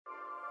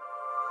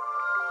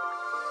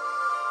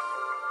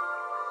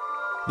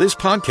This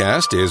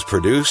podcast is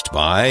produced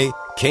by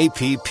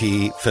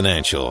KPP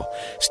Financial.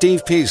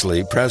 Steve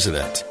Peasley,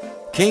 President.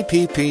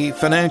 KPP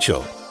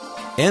Financial.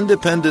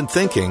 Independent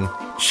thinking,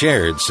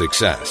 shared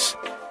success.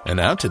 And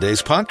now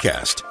today's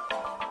podcast.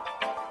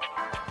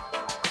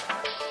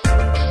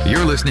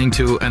 You're listening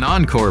to an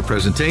encore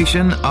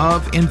presentation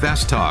of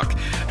Invest Talk.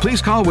 Please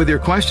call with your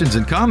questions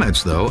and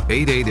comments, though,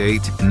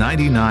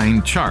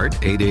 888-99-CHART,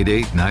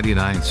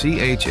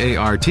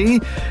 888-99-CHART,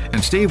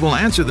 and Steve will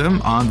answer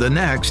them on the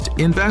next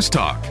Invest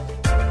Talk.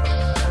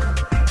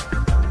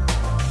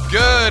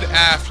 Good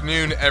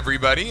afternoon,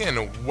 everybody,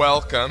 and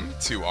welcome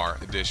to our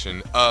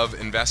edition of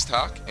Invest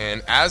Talk.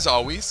 And as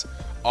always,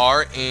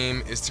 our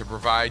aim is to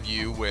provide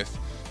you with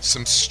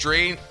some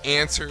straight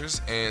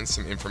answers and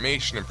some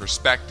information and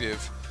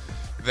perspective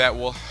that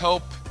will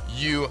help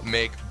you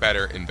make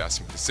better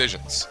investment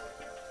decisions.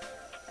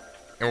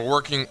 And we're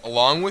working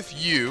along with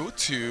you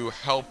to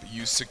help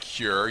you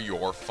secure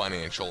your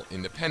financial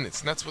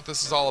independence. And that's what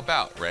this is all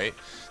about, right?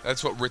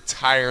 That's what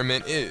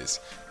retirement is.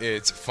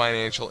 It's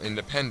financial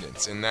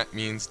independence. And that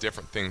means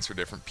different things for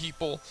different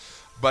people.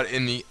 But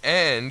in the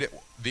end,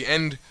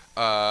 the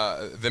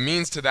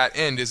means to that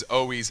end is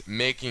always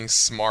making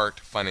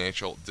smart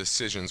financial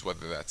decisions,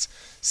 whether that's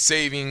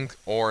saving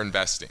or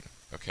investing,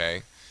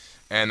 okay?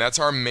 And that's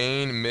our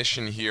main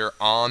mission here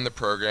on the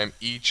program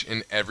each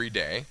and every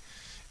day,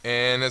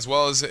 and as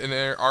well as in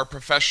our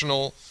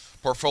professional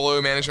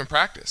portfolio management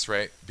practice,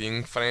 right?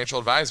 Being financial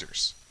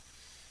advisors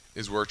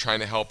is we're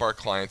trying to help our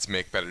clients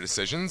make better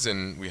decisions,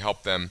 and we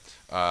help them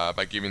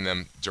by giving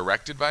them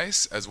direct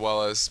advice as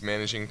well as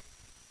managing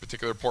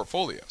particular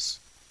portfolios.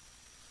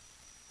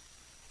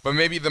 But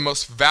maybe the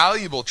most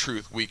valuable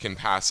truth we can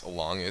pass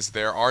along is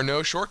there are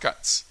no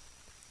shortcuts.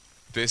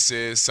 This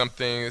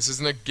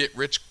isn't a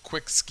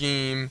get-rich-quick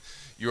scheme.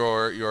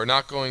 You're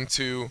not going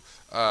to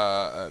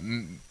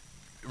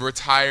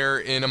retire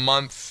in a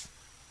month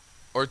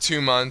or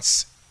 2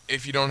 months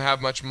if you don't have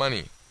much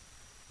money,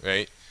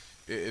 right?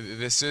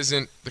 This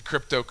isn't the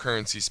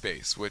cryptocurrency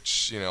space,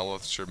 which, I'm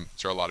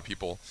sure a lot of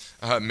people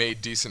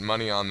made decent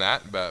money on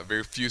that, but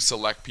very few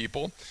select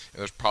people. And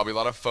there's probably a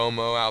lot of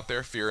FOMO out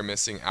there, fear of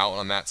missing out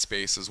on that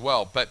space as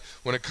well. But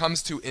when it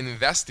comes to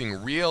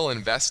investing, real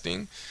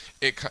investing,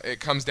 it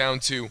comes down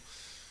to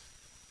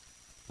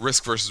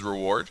risk versus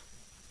reward.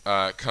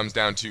 It comes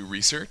down to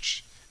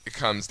research. It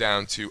comes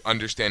down to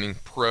understanding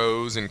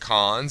pros and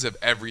cons of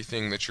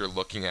everything that you're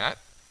looking at,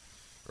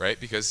 right?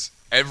 Because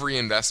every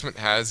investment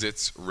has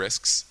its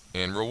risks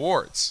and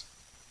rewards.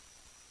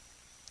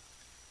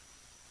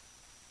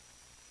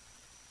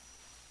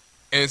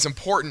 And it's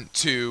important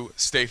to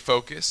stay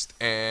focused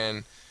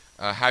and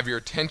have your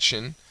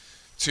attention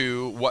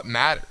to what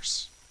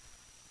matters.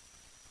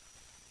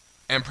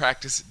 And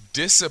practice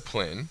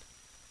discipline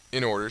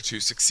in order to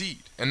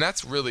succeed. And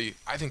that's really,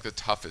 I think, the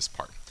toughest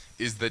part,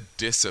 is the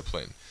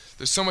discipline.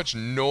 There's so much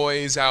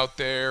noise out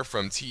there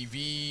from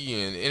TV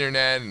and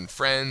internet and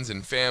friends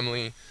and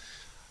family.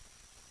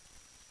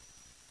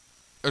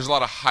 There's a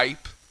lot of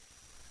hype,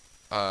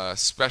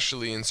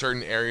 especially in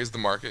certain areas of the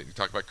market. You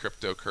talk about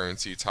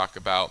cryptocurrency, you talk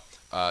about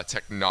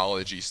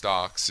technology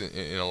stocks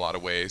in a lot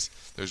of ways.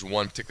 There's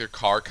one particular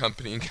car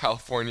company in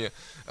California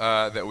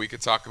that we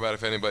could talk about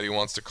if anybody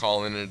wants to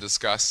call in and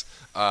discuss,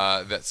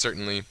 that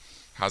certainly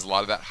has a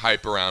lot of that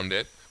hype around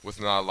it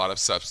with not a lot of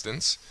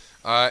substance.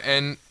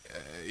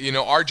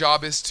 Our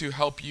job is to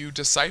help you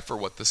decipher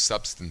what the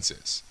substance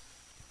is.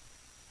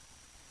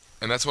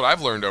 And that's what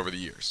I've learned over the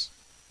years,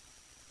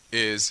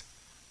 is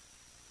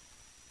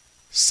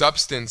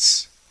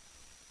substance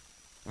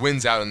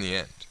wins out in the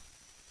end.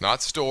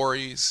 Not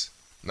stories,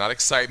 not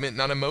excitement,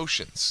 not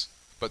emotions,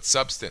 but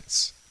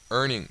substance,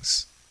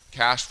 earnings,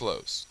 cash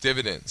flows,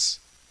 dividends,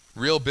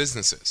 real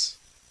businesses,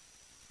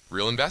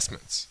 real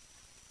investments.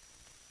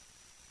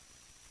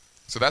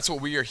 So that's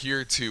what we are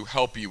here to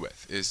help you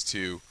with, is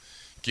to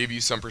give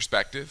you some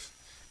perspective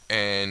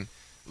and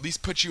at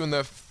least put you in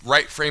the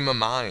right frame of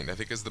mind, I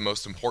think, is the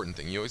most important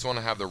thing. You always want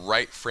to have the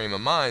right frame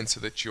of mind so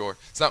that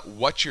it's not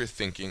what you're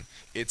thinking,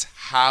 it's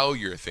how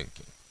you're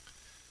thinking.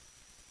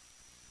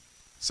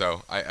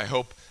 So I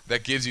hope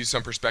that gives you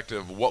some perspective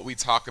of what we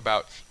talk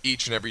about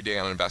each and every day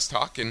on Invest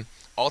Talk. And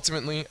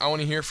ultimately, I want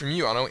to hear from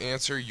you. I want to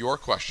answer your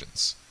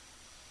questions,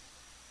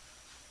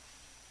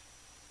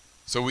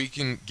 so we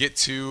can get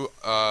to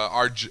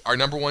our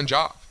number one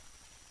job.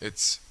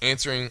 It's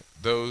answering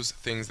those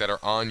things that are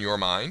on your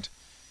mind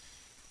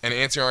and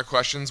answering our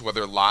questions,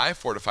 whether live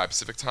 4 to 5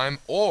 Pacific time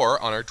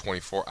or on our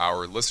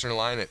 24-hour listener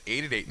line at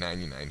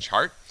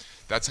 888-99-CHART.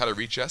 That's how to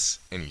reach us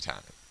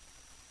anytime.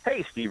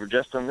 Hey, Steve or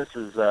Justin, this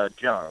is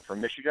John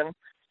from Michigan.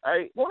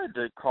 I wanted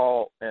to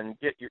call and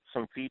get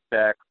some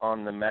feedback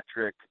on the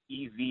metric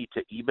EV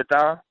to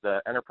EBITDA,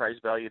 the enterprise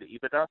value to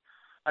EBITDA.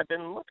 I've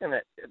been looking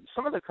at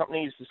some of the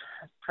companies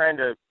trying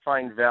to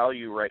find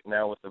value right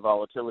now with the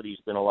volatility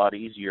has been a lot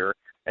easier.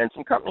 And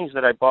some companies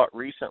that I bought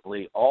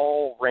recently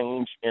all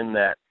range in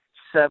that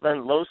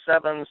low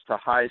sevens to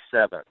high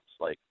sevens,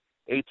 like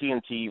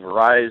AT&T,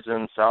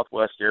 Verizon,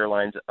 Southwest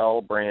Airlines,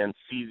 L Brand,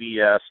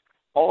 CVS,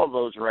 all of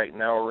those right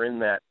now are in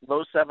that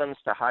low 7s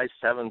to high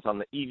 7s on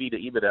the EV to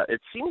EBITDA.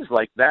 It seems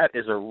like that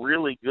is a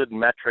really good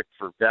metric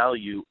for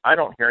value. I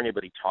don't hear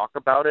anybody talk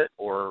about it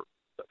or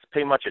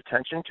pay much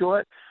attention to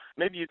it.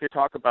 Maybe you could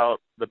talk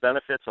about the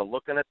benefits of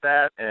looking at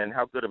that and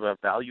how good of a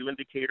value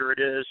indicator it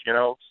is.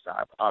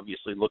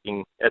 Obviously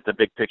looking at the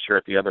big picture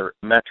at the other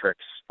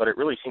metrics, but it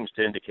really seems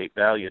to indicate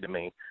value to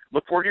me.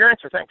 Look forward to your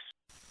answer. Thanks.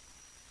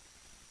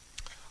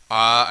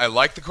 I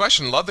like the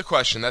question. Love the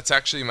question. That's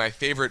actually my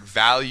favorite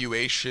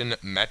valuation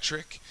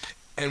metric.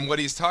 And what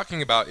he's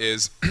talking about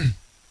is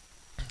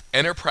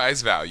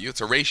enterprise value.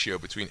 It's a ratio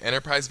between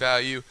enterprise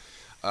value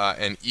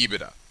and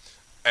EBITDA.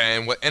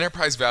 And what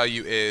enterprise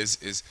value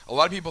is a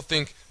lot of people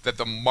think that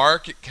the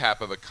market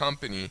cap of a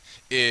company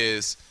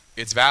is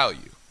its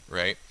value,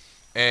 right?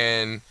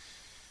 And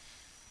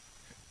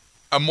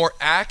a more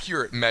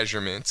accurate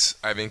measurement,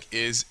 I think,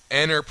 is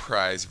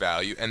enterprise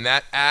value, and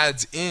that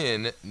adds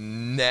in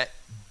net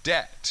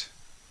debt,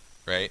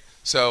 right?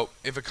 So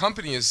if a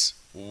company is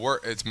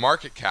its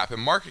market cap, and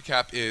market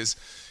cap is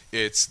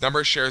its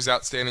number of shares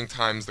outstanding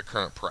times the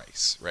current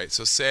price, right?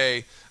 So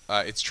say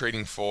it's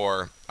trading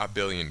for $1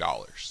 billion.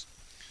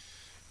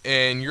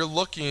 And you're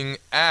looking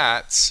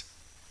at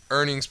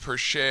earnings per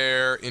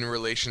share in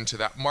relation to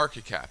that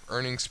market cap,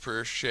 earnings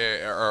per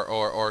share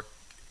or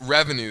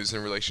revenues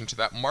in relation to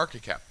that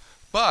market cap.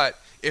 But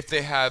if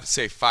they have,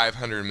 say,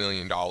 $500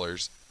 million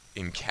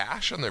in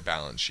cash on their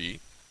balance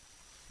sheet,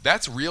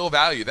 that's real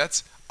value.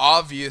 That's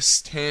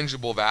obvious,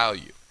 tangible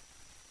value.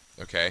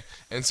 Okay?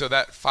 And so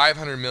that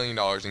 $500 million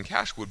in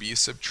cash would be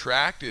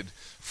subtracted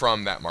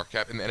from that market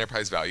cap, and the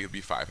enterprise value would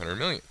be $500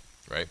 million,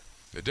 right?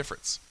 The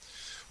difference.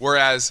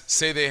 Whereas,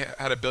 say they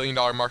had $1 billion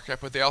market cap,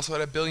 but they also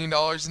had $1 billion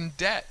in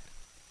debt.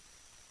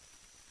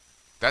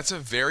 That's a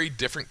very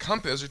different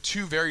company. Those are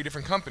two very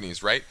different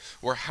companies, right?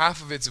 Where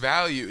half of its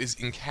value is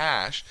in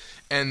cash,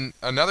 and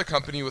another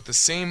company with the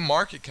same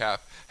market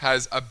cap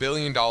has $1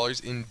 billion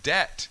in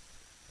debt.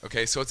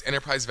 Okay, so its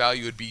enterprise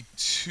value would be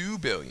 $2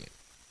 billion.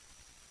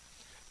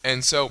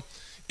 And so,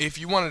 if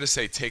you wanted to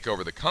say take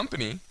over the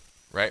company,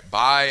 right,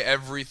 buy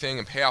everything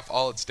and pay off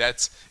all its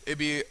debts, it'd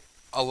be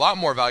a lot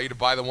more value to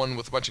buy the one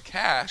with a bunch of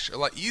cash, a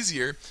lot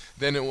easier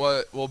than it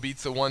will be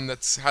to the one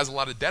that has a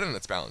lot of debt on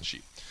its balance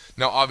sheet.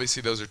 Now,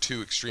 obviously, those are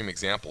two extreme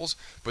examples,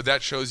 but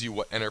that shows you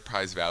what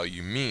enterprise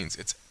value means.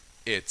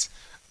 It's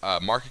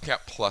market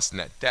cap plus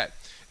net debt.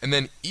 And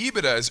then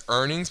EBITDA is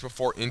earnings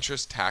before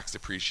interest, tax,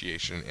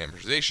 depreciation, and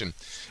amortization.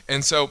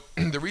 And so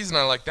the reason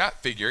I like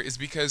that figure is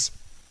because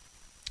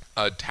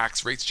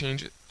tax rates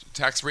change,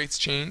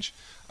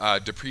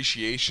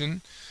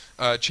 depreciation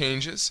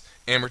changes,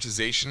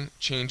 amortization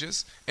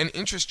changes, and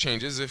interest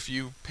changes if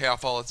you pay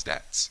off all its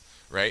debts,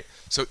 right?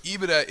 So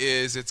EBITDA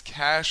is its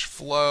cash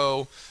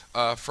flow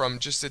from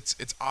just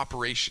its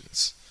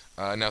operations.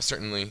 Now,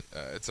 certainly,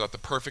 it's not the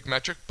perfect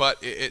metric, but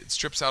it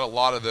strips out a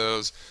lot of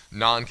those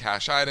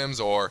non-cash items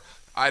or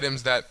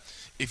items that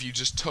if you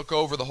just took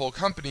over the whole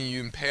company,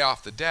 you can pay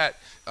off the debt,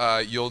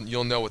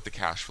 you'll know what the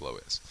cash flow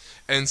is.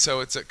 And so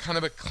it's a kind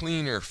of a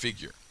cleaner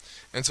figure.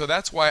 And so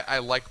that's why I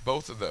like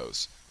both of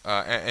those.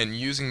 And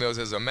using those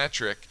as a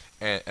metric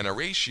and a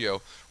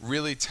ratio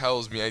really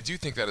tells me, I do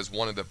think that is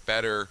one of the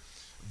better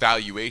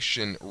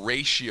valuation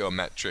ratio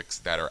metrics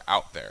that are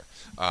out there.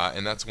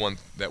 And that's one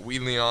that we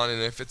lean on.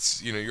 And if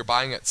it's, you're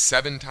buying at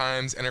 7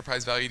 times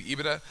enterprise value to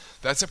EBITDA,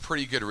 that's a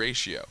pretty good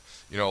ratio.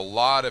 A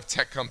lot of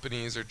tech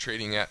companies are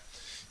trading at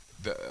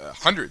the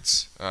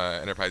hundreds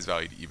enterprise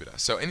value to EBITDA.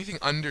 So anything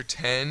under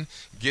 10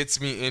 gets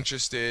me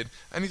interested.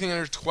 Anything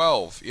under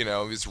 12,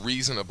 is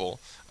reasonable.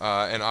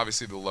 And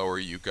obviously, the lower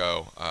you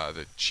go,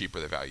 the cheaper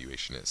the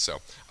valuation is.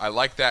 So I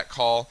like that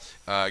call.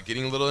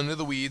 Getting a little into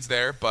the weeds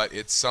there, but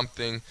it's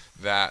something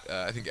that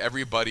I think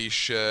everybody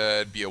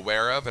should be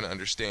aware of and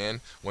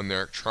understand when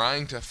they're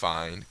trying to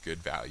find good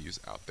values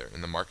out there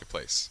in the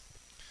marketplace.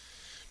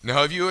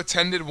 Now, have you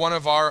attended one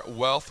of our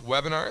wealth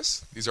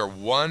webinars? These are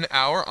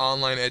 1-hour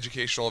online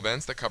educational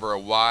events that cover a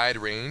wide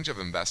range of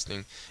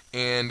investing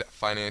and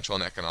financial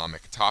and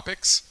economic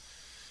topics.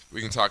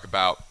 We can talk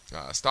about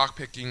stock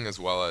picking as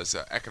well as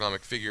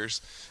economic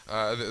figures.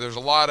 There's a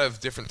lot of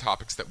different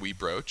topics that we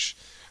broach.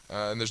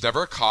 And there's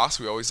never a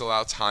cost. We always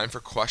allow time for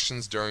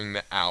questions during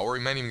the hour. We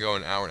might even go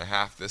an hour and a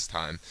half this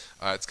time.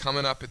 It's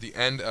coming up at the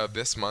end of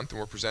this month, and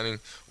we're presenting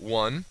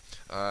one.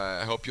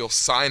 I hope you'll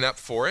sign up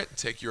for it,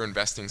 take your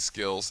investing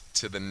skills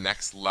to the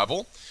next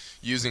level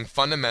using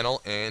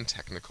fundamental and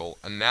technical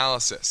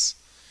analysis.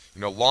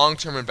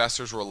 Long-term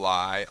investors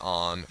rely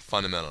on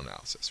fundamental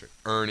analysis, right?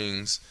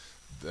 Earnings,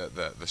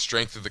 the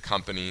strength of the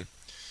company,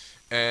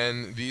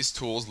 and these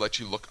tools let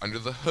you look under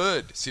the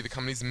hood, see the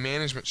company's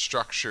management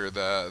structure,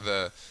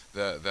 the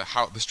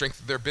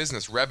strength of their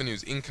business,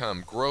 revenues,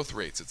 income, growth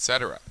rates,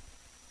 etc.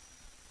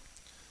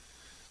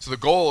 So the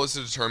goal is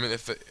to determine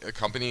if a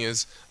company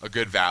is a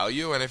good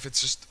value and if it's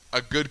just a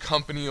good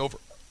company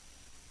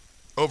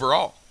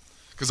overall.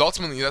 Because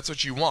ultimately, that's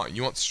what you want.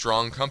 You want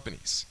strong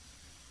companies.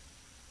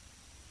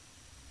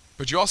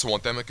 But you also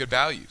want them at good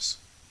values.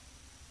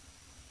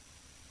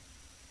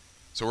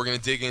 So we're going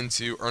to dig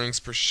into earnings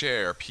per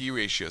share, P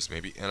ratios,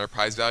 maybe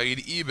enterprise value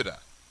to EBITDA,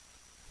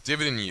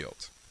 dividend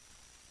yield.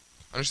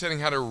 Understanding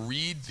how to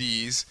read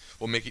these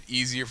will make it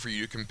easier for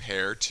you to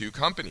compare two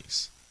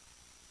companies.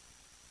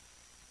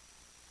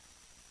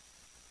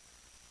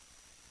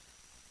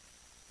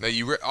 Now,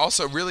 you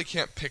also really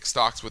can't pick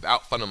stocks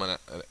without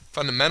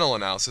fundamental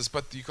analysis,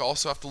 but you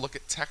also have to look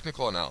at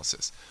technical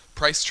analysis,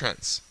 price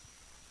trends.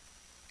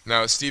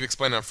 Now, as Steve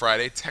explained on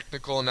Friday,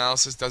 technical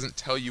analysis doesn't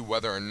tell you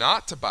whether or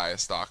not to buy a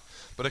stock,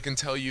 but it can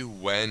tell you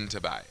when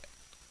to buy it.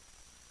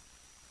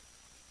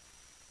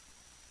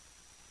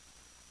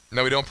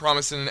 Now, we don't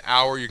promise in an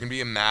hour you're going to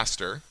be a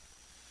master,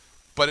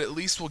 but at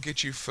least we'll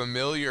get you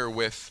familiar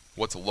with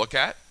what to look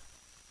at,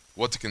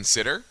 what to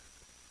consider,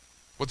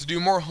 what to do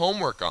more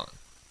homework on.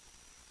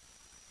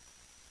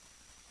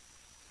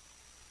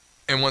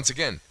 And once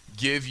again,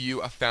 give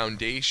you a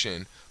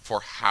foundation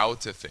for how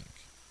to think.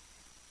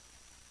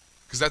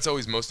 Because that's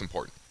always most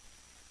important.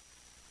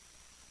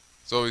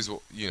 It's always,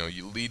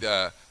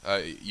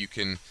 you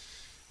can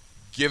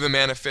give a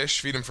man a fish,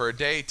 feed him for a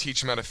day,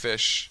 teach him how to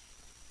fish,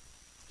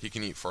 he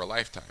can eat for a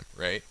lifetime,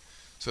 right?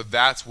 So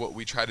that's what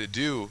we try to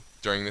do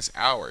during this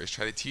hour, is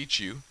try to teach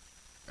you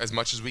as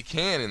much as we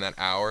can in that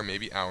hour,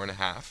 maybe hour and a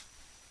half,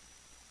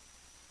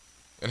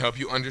 and help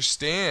you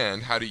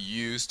understand how to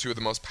use two of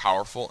the most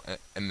powerful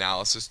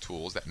analysis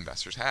tools that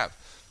investors have,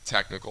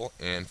 technical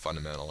and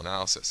fundamental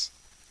analysis.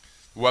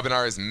 The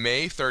webinar is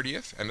May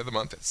 30th, end of the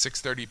month at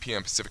 6:30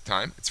 p.m. Pacific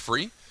time. It's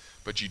free,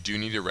 but you do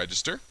need to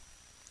register.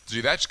 To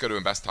do that, just go to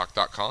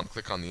investtalk.com,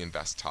 click on the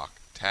Invest Talk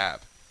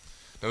tab.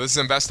 Now, this is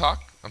Invest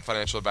Talk. I'm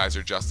financial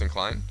advisor Justin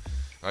Klein.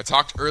 I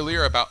talked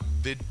earlier about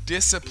the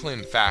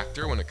discipline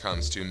factor when it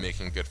comes to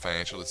making good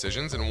financial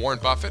decisions, and Warren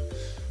Buffett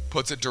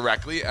puts it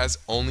directly as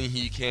only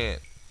he can.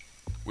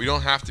 We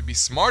don't have to be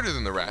smarter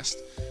than the rest.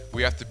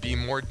 We have to be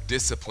more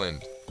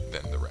disciplined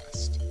than the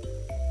rest.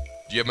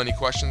 Do you have any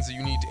questions that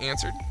you need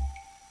answered?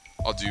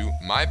 I'll do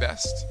my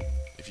best.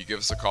 If you give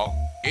us a call,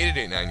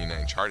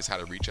 888-99-CHART is how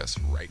to reach us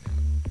right now.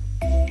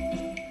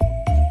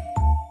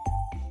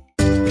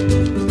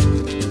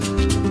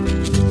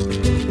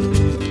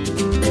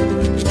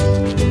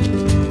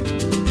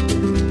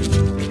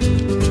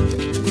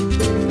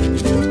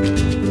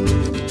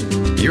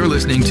 You're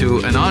listening to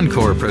an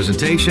encore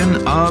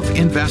presentation of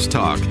Invest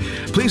Talk.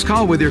 Please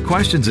call with your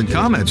questions and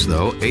comments,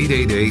 though,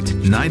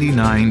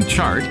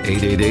 888-99-CHART,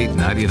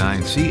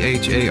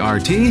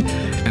 888-99-CHART,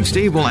 and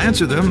Steve will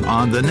answer them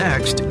on the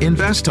next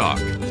Invest Talk.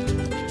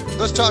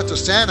 Let's talk to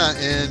Santa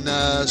in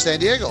San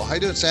Diego. How you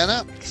doing,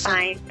 Santa?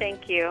 Fine,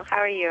 thank you. How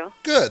are you?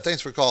 Good.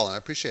 Thanks for calling. I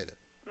appreciate it.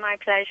 My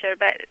pleasure,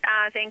 but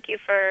thank you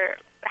for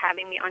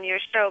having me on your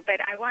show. But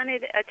I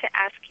wanted to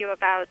ask you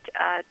about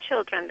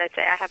children. Let's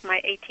say I have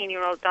my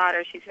 18-year-old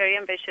daughter. She's very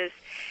ambitious,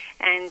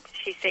 and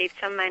she saved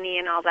some money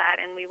and all that.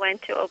 And we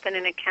went to open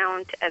an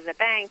account at the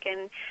bank,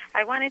 and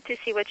I wanted to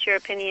see what your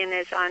opinion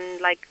is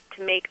on, like,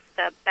 to make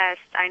the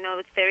best. I know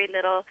it's very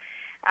little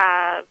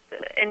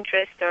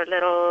interest or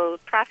little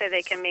profit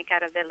they can make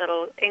out of their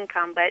little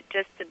income, but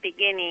just the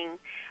beginning,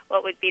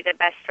 what would be the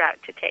best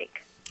route to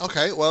take?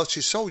 Okay, well,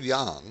 she's so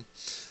young.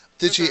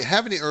 Did she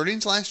have any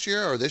earnings last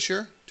year or this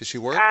year? Did she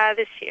work?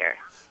 This year.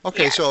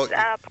 Okay, yes. So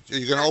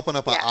you're going to open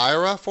up an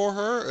IRA for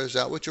her? Is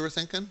that what you were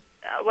thinking?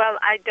 Well,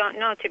 I don't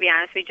know, to be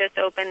honest. We just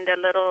opened a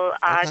little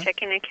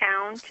checking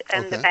account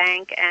in the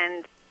bank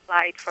and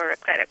applied for a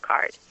credit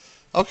card.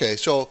 Okay,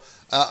 so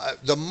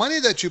the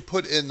money that you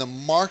put in the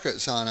market,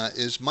 Sana,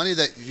 is money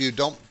that you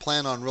don't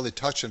plan on really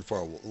touching for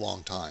a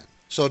long time.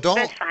 So don't.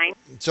 That's fine.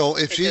 So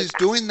if she's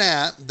doing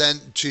that,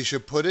 then she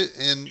should put it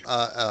in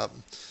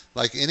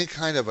like any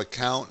kind of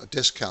account, a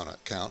discount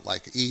account,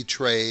 like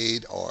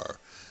E-Trade or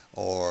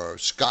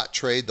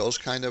Scottrade, those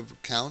kind of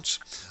accounts.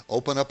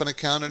 Open up an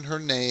account in her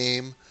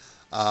name,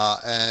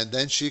 and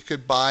then she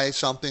could buy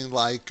something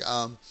like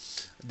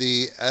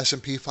the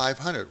S&P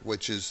 500,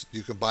 which is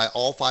you can buy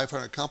all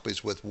 500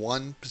 companies with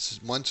one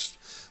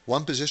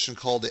position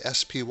called the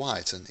SPY.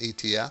 It's an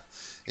ETF,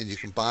 and you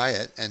can buy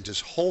it and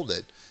just hold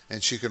it,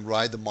 and she can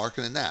ride the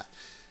market in that.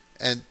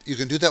 And you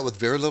can do that with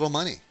very little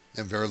money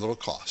and very little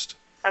cost.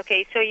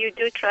 Okay, so you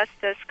do trust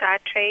the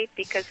Scottrade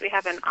because we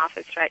have an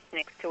office right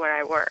next to where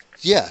I work.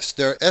 Yes,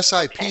 they're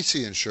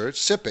SIPC insured,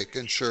 SIPC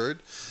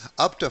insured,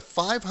 up to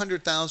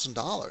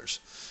 $500,000.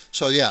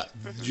 So yeah,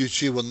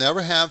 she will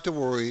never have to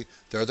worry.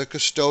 They're the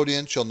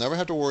custodian. She'll never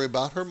have to worry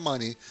about her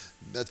money,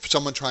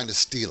 someone trying to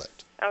steal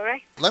it. All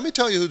right. Let me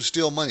tell you who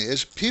steal money.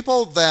 It's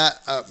people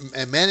that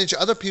manage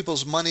other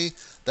people's money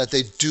that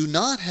they do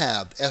not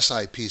have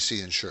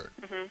SIPC insured.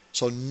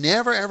 So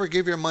never ever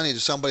give your money to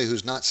somebody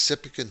who's not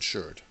SIPC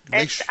insured.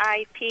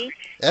 SIP?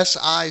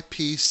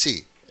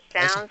 SIPC.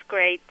 Sounds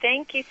great.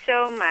 Thank you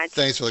so much.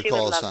 Thank you for the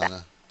call,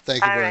 Sana.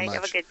 Thank you very much.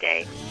 Have a good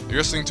day. You're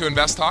listening to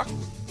Invest Talk.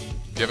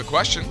 If you have a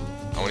question,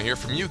 I want to hear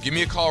from you. Give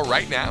me a call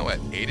right now at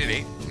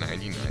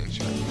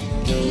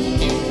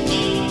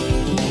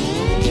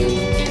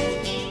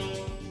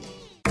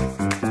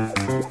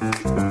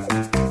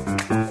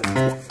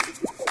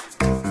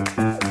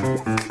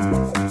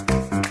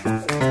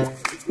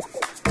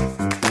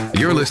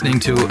You're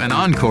listening to an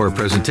encore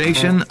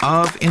presentation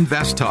of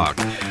Invest Talk.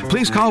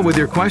 Please call with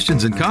your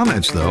questions and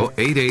comments, though,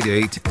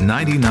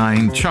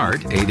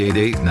 888-99-CHART,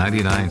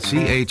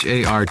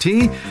 888-99-CHART,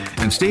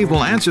 and Steve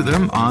will answer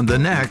them on the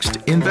next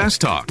Invest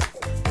Talk.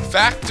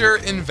 Factor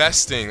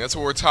investing, that's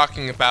what we're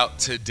talking about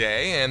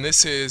today, and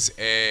this is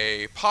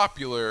a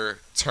popular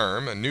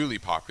term, a newly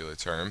popular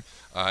term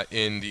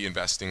in the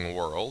investing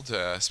world,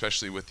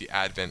 especially with the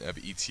advent of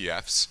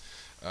ETFs.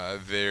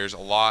 There's a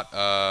lot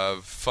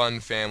of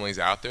fund families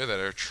out there that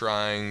are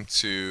trying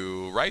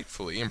to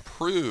rightfully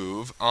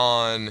improve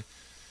on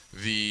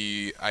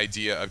the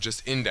idea of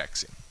just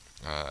indexing.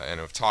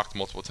 And I've talked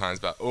multiple times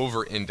about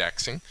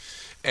over-indexing.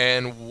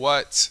 And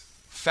what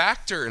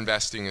factor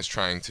investing is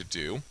trying to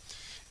do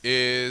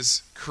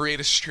is create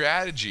a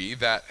strategy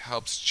that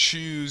helps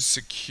choose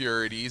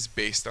securities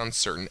based on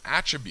certain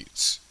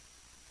attributes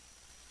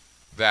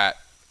that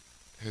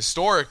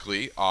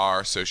historically are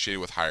associated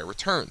with higher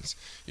returns.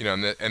 You know,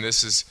 and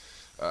this is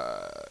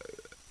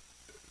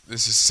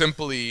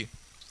simply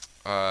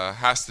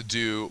has to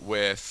do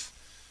with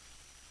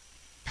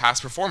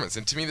past performance.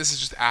 And to me, this is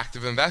just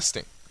active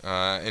investing,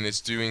 and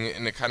it's doing it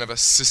in a kind of a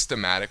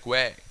systematic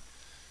way,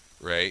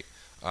 right?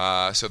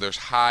 So there's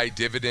high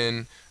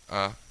dividend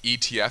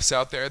ETFs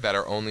out there that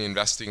are only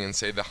investing in,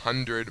 say, the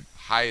 100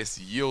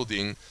 highest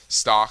yielding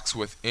stocks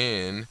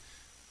within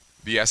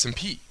the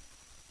S&P.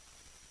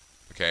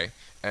 Okay,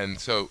 and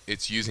so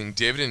it's using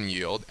dividend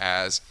yield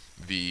as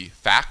the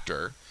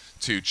factor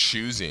to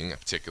choosing a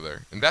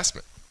particular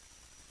investment.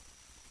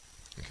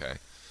 Okay,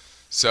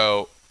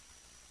 so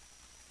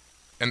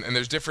and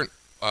there's different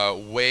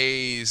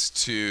ways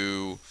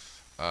to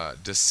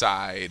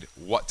decide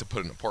what to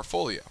put in a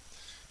portfolio.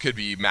 Could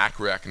be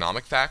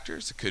macroeconomic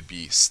factors. It could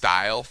be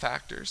style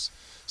factors.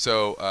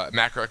 So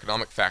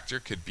macroeconomic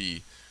factor could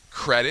be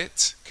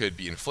credit, could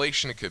be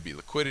inflation, it could be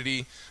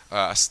liquidity.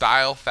 A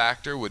style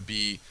factor would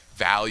be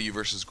value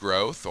versus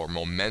growth, or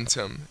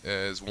momentum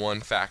is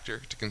one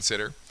factor to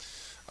consider.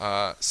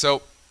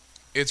 So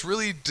it's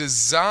really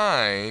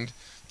designed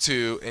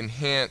to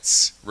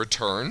enhance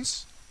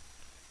returns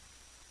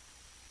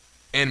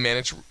and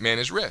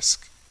manage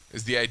risk,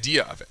 is the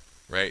idea of it,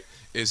 right?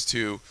 Is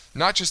to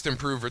not just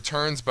improve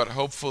returns, but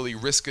hopefully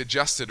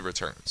risk-adjusted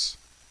returns.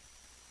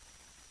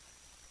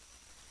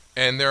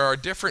 And there are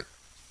different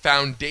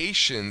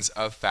foundations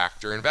of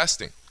factor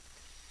investing.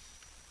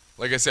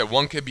 Like I said,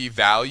 one could be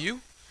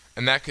value,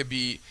 and that could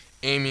be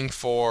aiming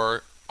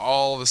for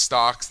all the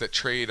stocks that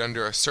trade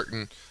under a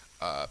certain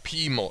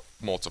P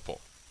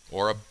multiple,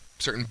 or a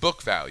certain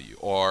book value,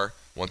 or,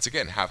 once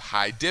again, have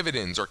high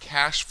dividends or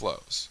cash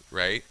flows,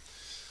 right?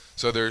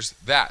 So there's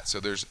that. So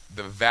there's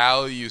the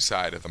value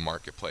side of the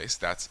marketplace.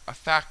 That's a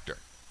factor.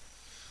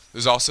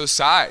 There's also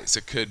size.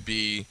 It could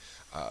be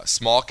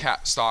small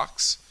cap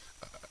stocks,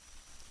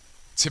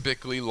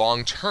 typically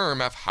long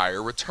term, have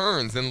higher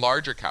returns than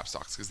larger cap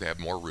stocks because they have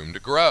more room to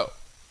grow,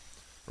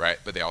 right?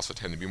 But they also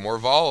tend to be more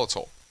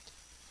volatile.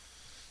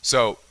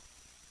 So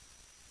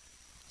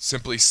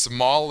simply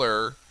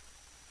smaller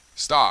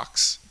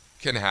stocks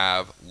can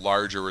have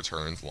larger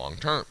returns long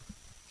term.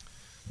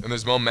 And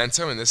there's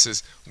momentum, and this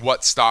is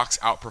what stocks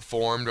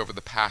outperformed over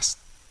the past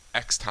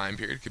X time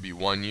period. It could be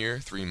 1 year,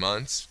 3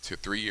 months, to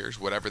 3 years,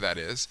 whatever that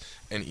is.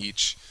 And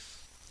each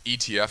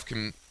ETF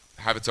can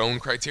have its own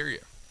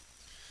criteria.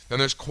 Then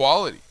there's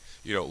quality.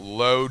 You know,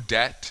 low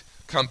debt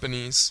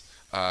companies,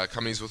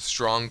 companies with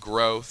strong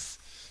growth,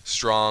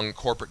 strong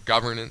corporate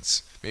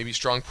governance, maybe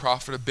strong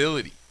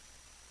profitability.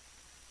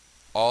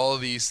 All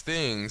of these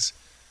things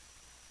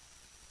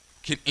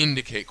can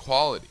indicate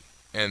quality.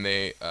 And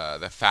they,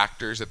 the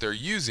factors that they're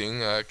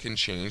using can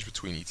change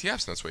between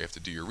ETFs, and that's why you have to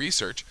do your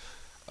research.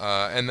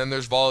 And then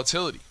there's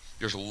volatility.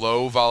 There's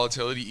low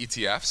volatility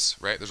ETFs,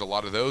 right? There's a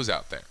lot of those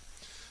out there.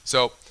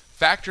 So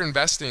factor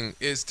investing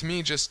is, to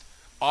me, just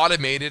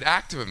automated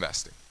active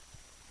investing.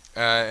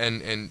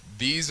 And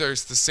these are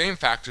the same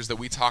factors that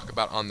we talk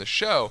about on the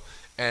show,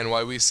 and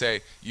why we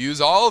say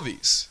use all of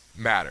these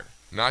matter.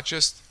 Not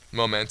just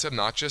momentum,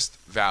 not just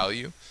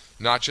value,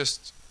 not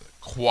just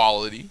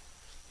quality.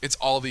 It's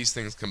all these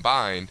things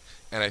combined,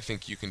 and I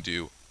think you can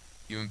do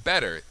even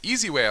better.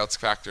 Easy way out to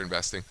factor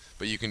investing,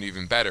 but you can do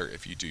even better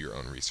if you do your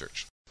own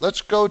research.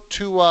 Let's go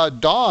to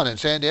Don in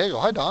San Diego.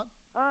 Hi, Don.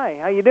 Hi,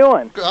 how you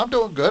doing? I'm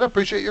doing good. I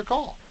appreciate your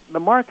call. The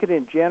market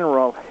in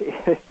general,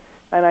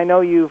 and I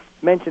know you've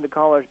mentioned to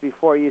callers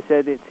before, you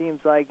said it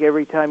seems like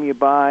every time you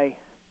buy,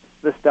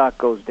 the stock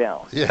goes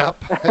down.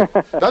 Yep.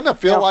 Doesn't it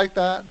feel like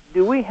that?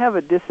 Do we have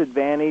a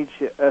disadvantage,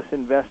 us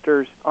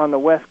investors, on the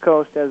West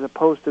Coast as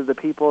opposed to the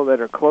people that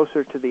are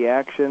closer to the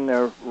action?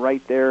 They're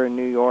right there in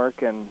New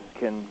York and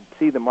can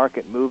see the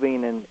market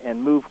moving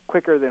and move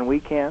quicker than we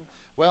can?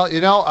 Well,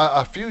 you know,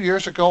 a few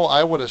years ago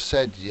I would have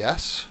said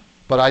yes,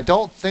 but I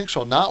don't think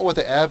so. Not with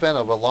the advent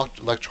of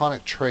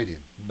electronic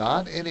trading.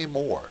 Not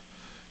anymore.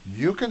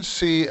 You can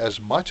see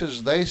as much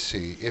as they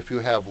see if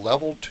you have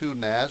level 2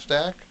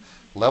 NASDAQ,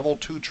 level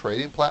 2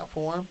 trading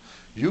platform.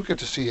 You get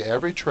to see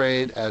every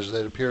trade as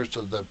it appears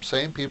to the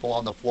same people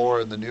on the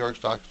floor in the New York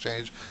Stock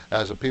Exchange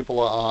as the people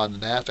on the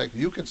NASDAQ.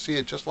 You can see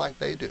it just like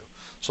they do.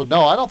 So,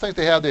 no, I don't think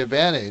they have the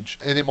advantage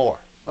anymore.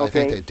 Okay. I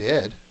think they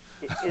did.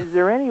 Is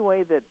there any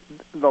way that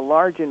the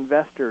large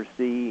investors,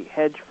 the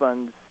hedge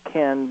funds,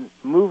 can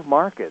move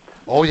markets?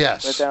 Oh,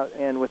 yes.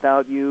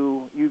 Without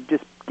you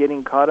just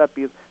getting caught up,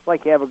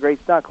 like you have a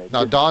great stock.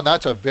 Now, Don,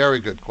 that's a very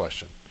good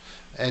question.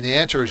 And the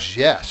answer is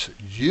yes.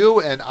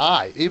 You and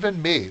I,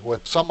 even me,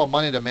 with some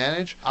money to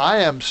manage, I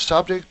am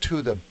subject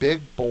to the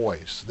big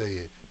boys,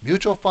 the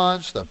mutual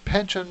funds, the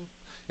pension.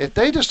 If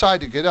they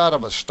decide to get out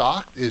of a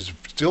stock is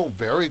still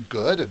very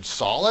good and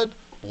solid,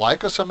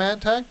 like a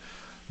Symantec,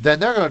 then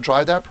they're going to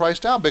drive that price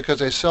down because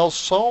they sell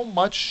so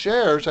much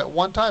shares at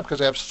one time because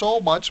they have so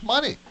much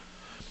money.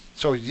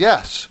 So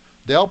yes,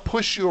 they'll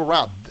push you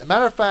around.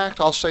 Matter of fact,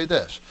 I'll say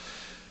this.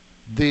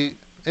 The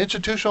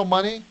institutional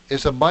money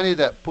is the money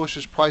that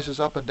pushes prices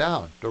up and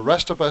down. The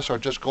rest of us are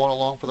just going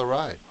along for the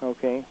ride.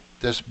 Okay.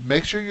 Just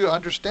make sure you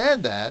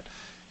understand that.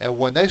 And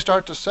when they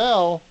start to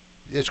sell,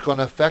 it's going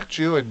to affect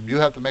you, and you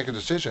have to make a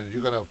decision.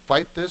 You're going to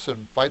fight this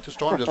and fight the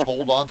storm, just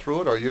hold on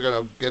through it, or you're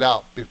going to get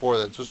out before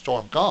the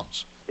storm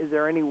comes. Is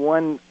there any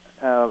one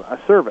a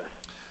service?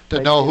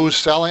 To know who's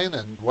selling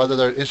and whether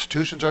their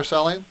institutions are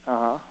selling?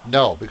 Uh-huh.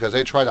 No, because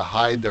they try to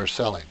hide their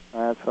selling.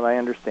 That's what I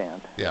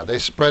understand. Yeah, they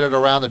spread it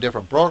around the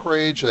different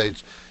brokerage.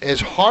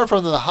 It's hard for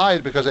them to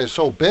hide because they're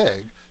so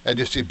big, and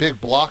you see big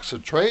blocks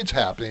of trades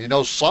happening. You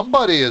know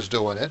somebody is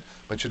doing it,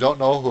 but you don't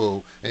know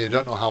who, and you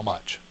don't know how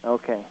much.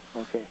 Okay.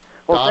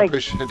 Well, I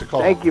appreciate the call.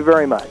 Thank you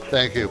very much.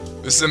 Thank you.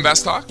 This is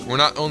Invest Talk. We're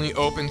not only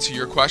open to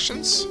your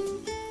questions,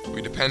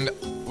 we depend on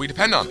it. We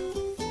depend on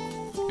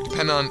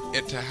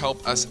it to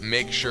help us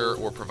make sure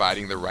we're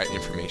providing the right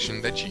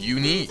information that you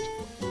need.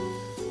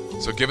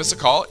 So give us a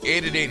call.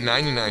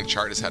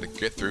 888-99-CHART is how to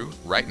get through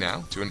right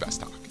now to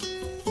Invest Talk.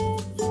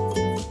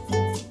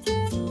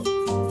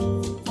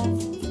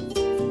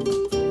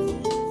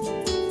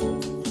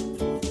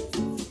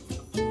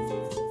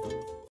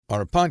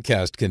 Our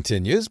podcast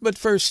continues, but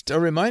first,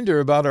 a reminder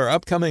about our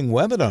upcoming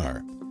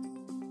webinar.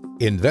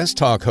 Invest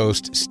Talk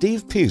host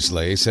Steve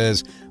Peasley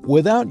says,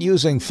 without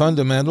using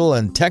fundamental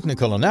and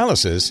technical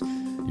analysis,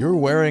 you're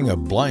wearing a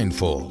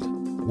blindfold.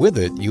 With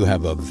it, you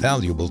have a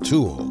valuable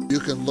tool. You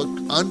can look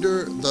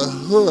under the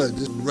hood,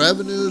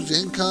 revenues,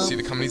 income. See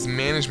the company's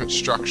management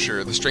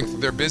structure, the strength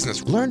of their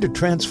business. Learn to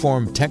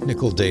transform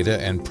technical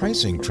data and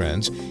pricing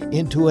trends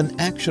into an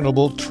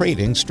actionable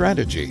trading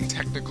strategy.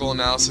 Technical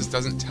analysis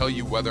doesn't tell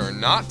you whether or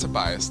not to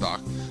buy a stock,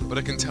 but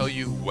it can tell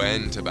you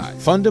when to buy.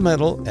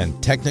 Fundamental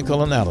and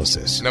technical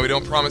analysis. Now, we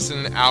don't promise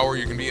in an hour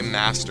you can be a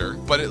master,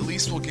 but at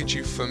least we'll get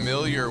you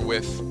familiar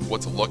with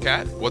what to look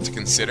at, what to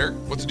consider,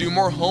 what to do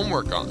more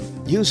homework on.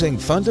 Using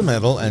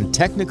fundamental and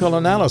technical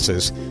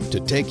analysis to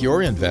take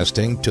your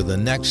investing to the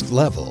next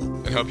level.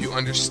 And help you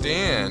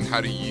understand how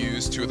to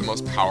use two of the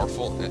most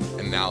powerful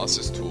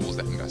analysis tools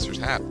that investors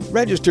have.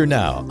 Register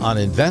now on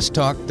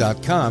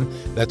investtalk.com.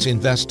 That's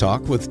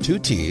InvestTalk with 2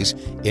 T's,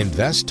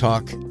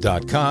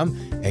 investtalk.com,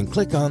 and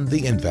click on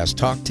the Invest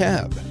Talk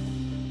tab.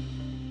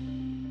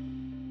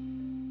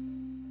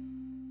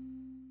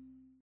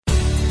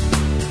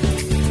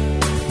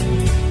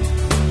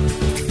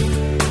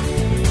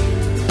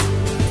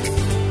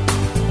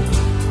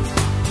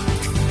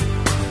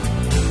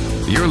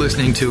 You're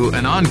listening to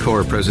an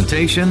encore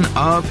presentation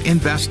of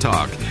Invest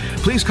Talk.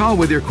 Please call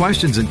with your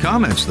questions and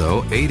comments,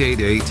 though,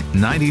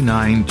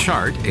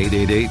 888-99-CHART,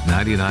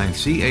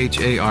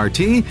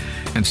 888-99-CHART,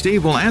 and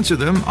Steve will answer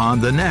them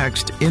on the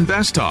next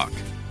Invest Talk.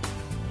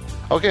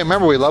 Okay,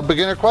 remember, we love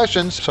beginner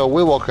questions, so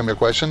we welcome your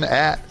question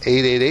at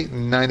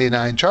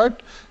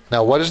 888-99-CHART.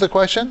 Now, what is the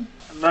question?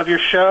 I love your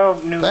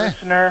show, new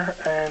listener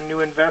and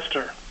new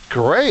investor.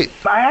 Great.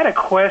 I had a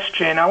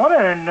question. I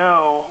wanted to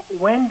know,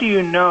 when do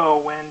you know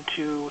when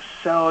to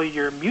sell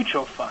your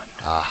mutual fund?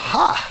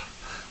 Aha.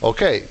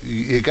 Okay,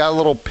 you got a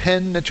little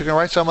pen that you can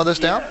write some of this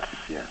down?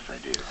 Yes, I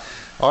do.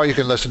 Or you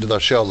can listen to the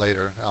show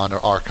later on our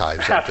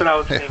archives. That's what I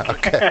was thinking.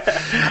 Okay.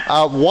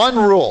 One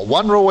rule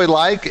we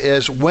like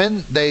is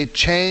when they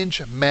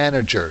change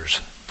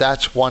managers.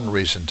 That's one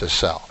reason to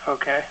sell.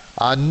 Okay.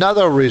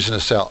 Another reason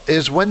to sell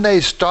is when they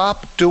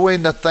stop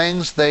doing the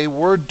things they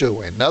were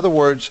doing. In other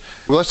words,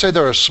 let's say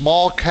they're a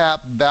small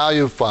cap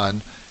value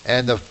fund,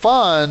 and the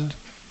fund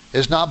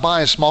is not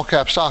buying small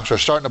cap stocks, they're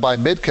starting to buy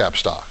mid cap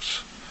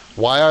stocks.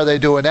 Why are they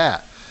doing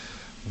that?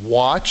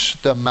 Watch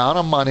the amount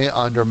of money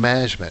under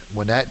management.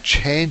 When that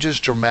changes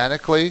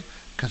dramatically,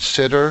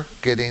 consider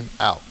getting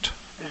out.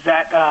 Is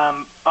that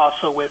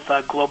also with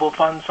global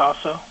funds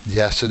also?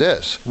 Yes, it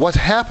is. What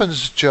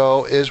happens,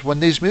 Joe, is when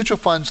these mutual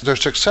funds, they're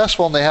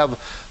successful and they have,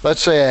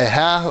 let's say,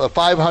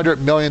 $500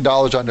 million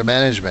under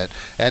management,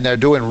 and they're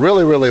doing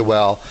really, really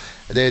well,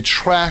 they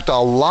attract a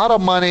lot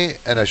of money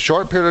in a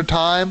short period of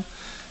time.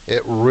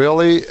 It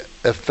really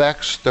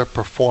affects their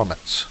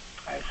performance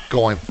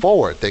going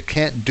forward. They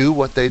can't do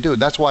what they do.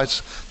 That's why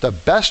the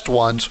best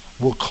ones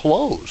will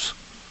close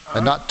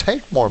and not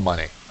take more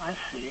money. I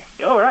see.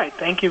 All right.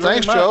 Thank you very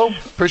much. Thanks, Joe.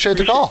 Appreciate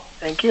the call.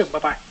 Thank you.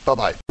 Bye-bye.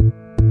 Bye-bye.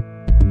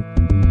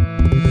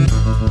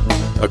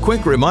 A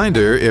quick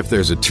reminder, if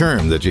there's a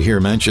term that you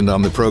hear mentioned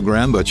on the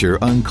program but you're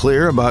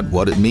unclear about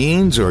what it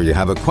means or you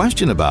have a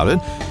question about it,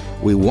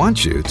 we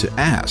want you to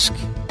ask.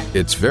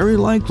 It's very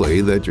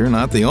likely that you're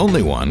not the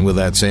only one with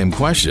that same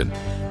question.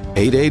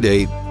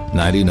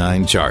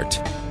 888-99-CHART.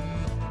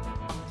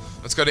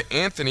 Let's go to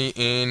Anthony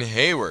in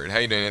Hayward. How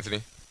you doing,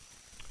 Anthony?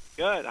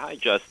 Good. Hi,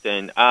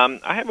 Justin.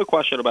 I have a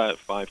question about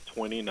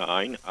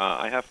 529.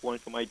 I have one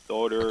for my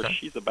daughter. Okay.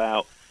 She's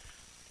about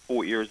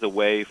 4 years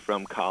away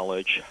from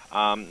college.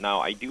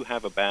 Now, I do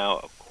have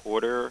about a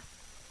quarter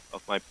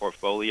of my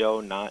portfolio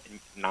not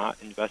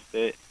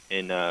invested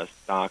in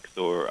stocks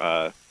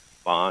or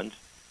bonds.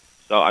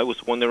 So I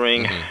was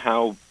wondering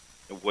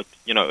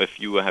if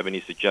you have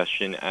any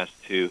suggestion as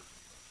to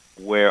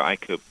where I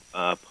could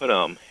put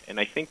them. And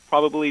I think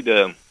probably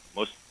the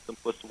most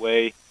simplest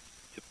way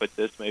to put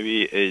this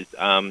maybe is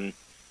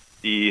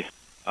the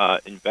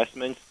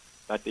investments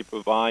that they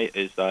provide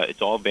is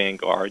it's all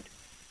Vanguard.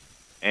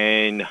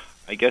 And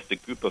I guess the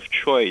group of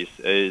choice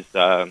is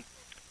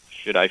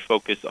should I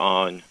focus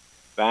on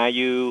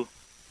value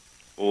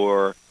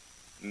or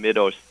mid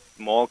or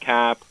small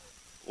cap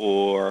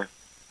or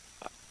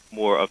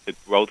more of the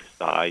growth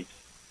side?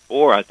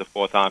 Or as the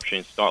fourth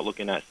option, start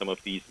looking at some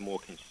of these more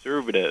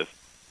conservative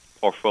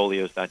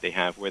portfolios that they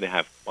have where they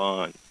have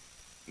bonds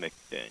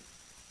mixed in.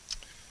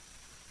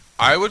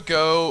 I would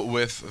go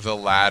with the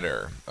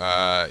latter.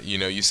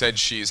 You said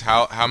she's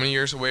how many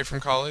years away from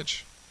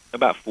college?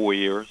 About 4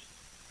 years.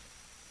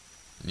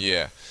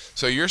 Yeah.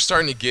 So you're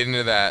starting to get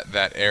into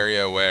that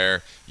area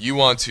where you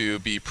want to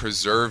be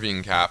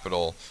preserving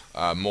capital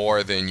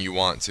more than you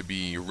want to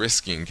be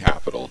risking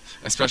capital,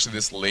 especially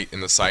this late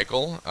in the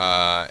cycle.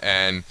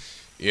 The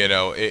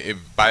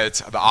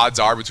odds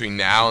are between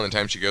now and the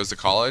time she goes to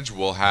college,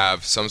 we'll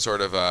have some sort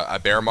of a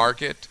bear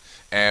market,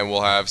 and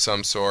we'll have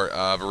some sort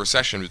of a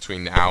recession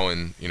between now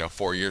and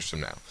 4 years from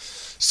now.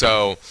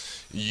 So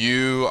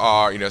you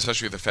are,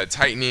 especially with the Fed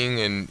tightening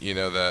and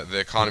the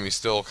economy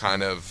still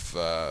kind of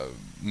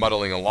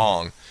muddling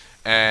along,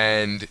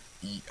 and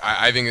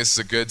I think this is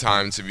a good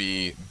time to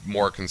be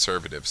more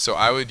conservative. So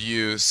I would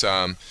use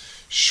some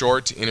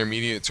short to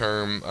intermediate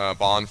term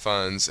bond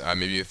funds.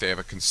 Maybe if they have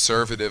a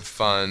conservative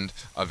fund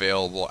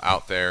available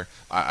out there,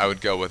 I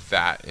would go with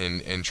that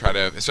and try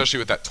to, especially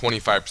with that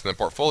 25% of the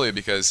portfolio,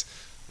 because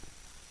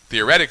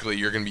theoretically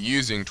you're going to be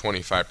using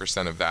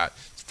 25% of that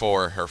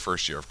for her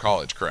first year of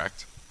college,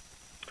 correct?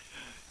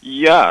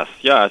 Yes,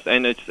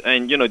 and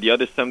the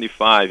other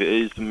 75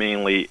 is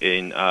mainly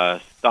in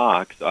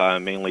stocks,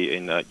 mainly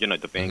in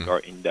the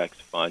Vanguard index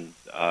funds,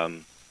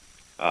 and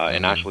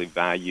actually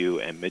value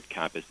and mid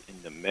cap is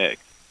in the mix.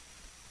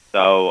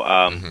 So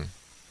I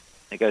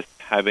guess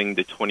having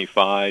the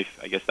 25,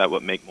 I guess that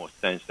would make more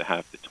sense to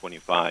have the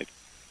 25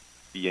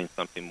 be in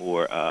something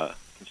more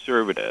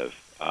conservative.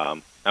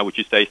 Now, would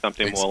you say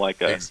something more like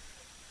a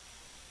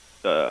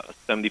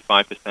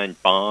 75%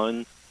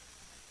 bond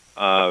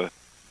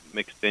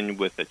mixed in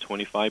with a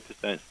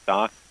 25%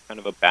 stock, kind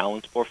of a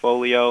balanced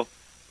portfolio,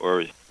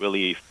 or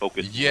really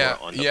focused more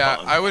on the bond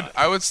side?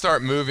 I would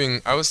start moving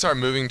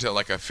to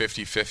like a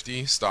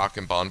 50-50 stock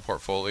and bond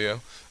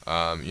portfolio.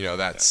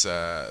 That's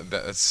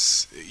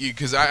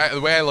because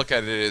the way I look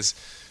at it is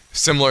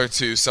similar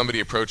to somebody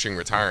approaching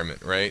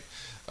retirement, right?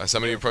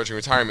 Somebody approaching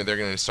retirement, they're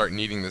going to start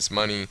needing this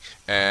money,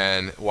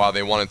 and while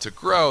they want it to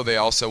grow, they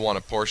also want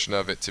a portion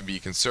of it to be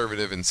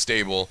conservative and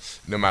stable,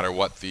 no matter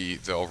what the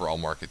overall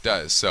market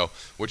does. So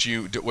what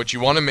you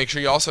want to make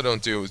sure you also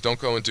don't do is don't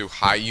go into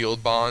high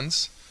yield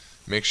bonds.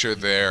 Make sure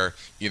they're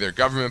either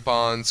government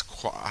bonds,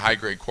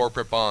 high-grade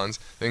corporate bonds,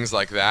 things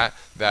like that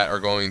are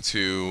going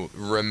to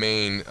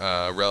remain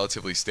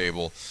relatively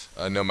stable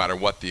no matter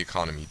what the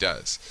economy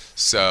does.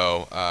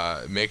 So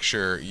make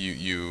sure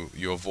you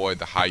avoid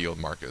the high-yield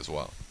market as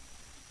well.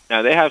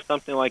 Now, they have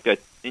something like an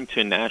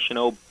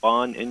international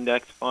bond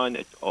index fund,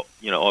 it's,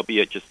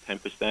 albeit just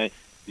 10%.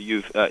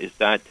 Does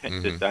that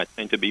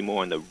tend to be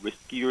more on the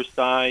riskier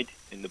side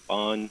in the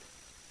bond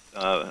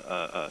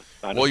side?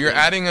 Well, you're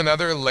adding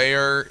another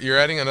layer. You're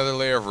adding another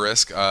layer of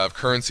risk, of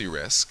currency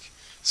risk.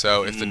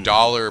 So if the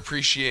dollar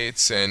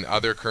appreciates and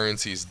other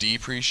currencies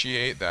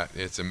depreciate that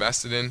it's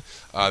invested in,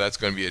 that's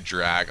going to be a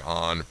drag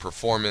on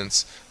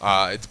performance.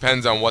 It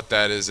depends on what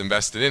that is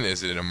invested in.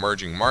 Is it an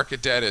emerging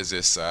market debt? Is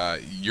this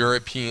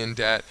European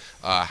debt?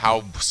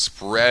 How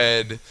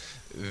spread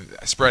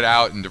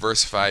out and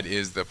diversified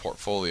is the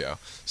portfolio?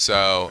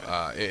 So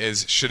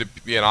should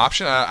it be an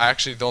option? I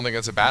actually don't think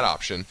it's a bad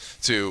option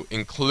to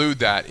include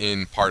that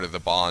in part of the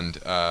bond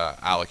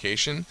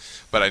allocation,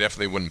 but I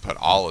definitely wouldn't put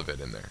all of it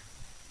in there.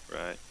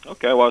 Right.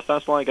 Okay, well, it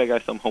sounds like I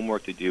got some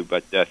homework to do,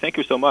 but thank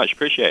you so much.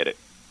 Appreciate it.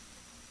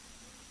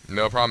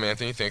 No problem,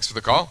 Anthony. Thanks for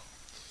the call.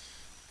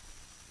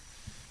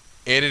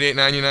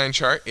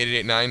 888-99-CHART,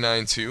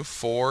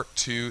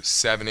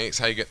 888-992-4278 is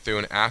how you get through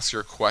and ask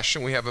your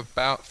question. We have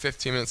about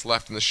 15 minutes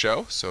left in the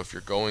show, so if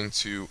you're going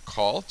to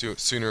call, do it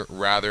sooner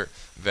rather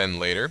than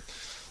later.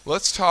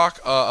 Let's talk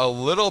a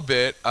little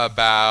bit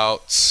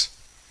about,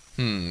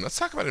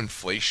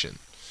 inflation.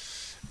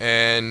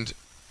 And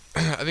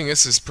I think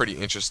this is pretty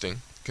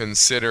interesting,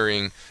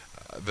 considering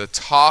the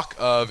talk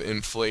of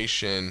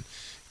inflation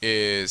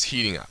is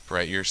heating up,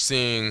 right? You're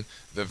seeing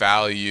the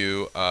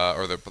value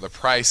or the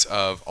price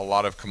of a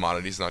lot of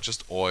commodities, not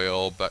just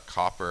oil, but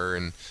copper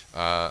and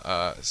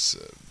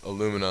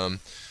aluminum.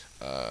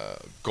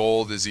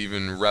 Gold is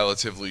even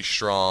relatively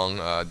strong,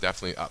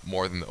 definitely up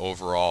more than the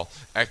overall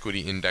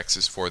equity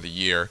indexes for the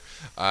year.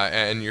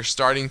 And you're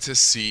starting to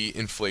see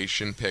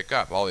inflation pick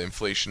up. All the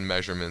inflation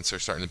measurements are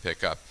starting to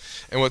pick up.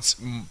 And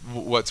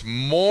what's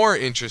more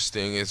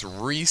interesting is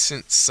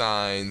recent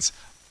signs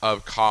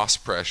of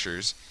cost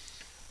pressures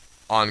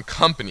on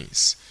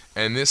companies.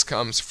 And this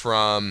comes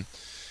from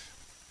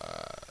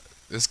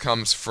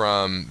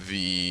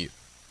the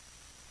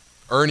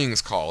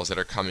earnings calls that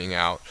are coming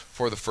out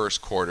for the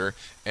first quarter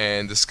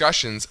and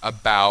discussions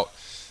about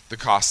the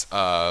cost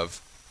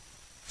of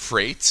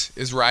freight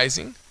is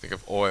rising. Think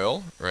of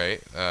oil,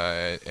 right?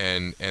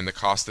 And the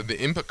cost of the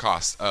input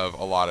cost of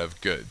a lot of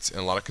goods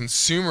and a lot of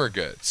consumer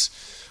goods.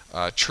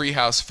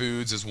 Treehouse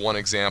Foods is one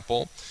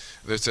example.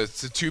 It's a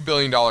 $2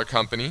 billion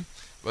company,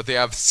 but they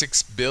have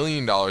 $6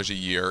 billion a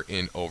year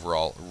in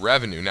overall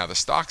revenue. Now, the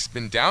stock's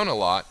been down a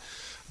lot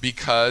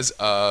because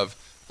of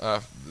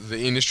the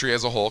industry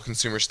as a whole.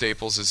 Consumer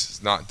staples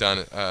has not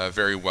done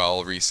very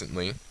well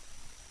recently.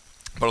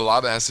 But a lot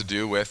of that has to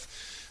do with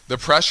the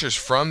pressures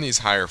from these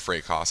higher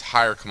freight costs,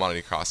 higher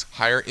commodity costs,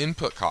 higher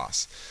input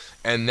costs.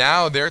 And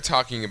now they're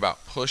talking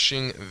about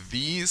pushing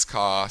these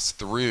costs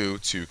through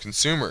to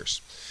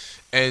consumers.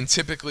 And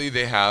typically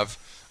they have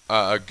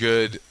a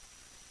good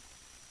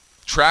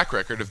track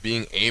record of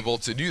being able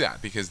to do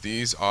that, because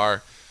these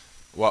are,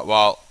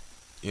 while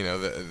you know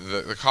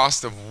the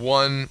cost of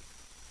one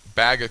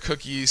bag of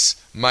cookies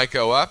might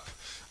go up,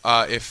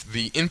 if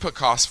the input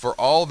costs for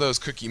all those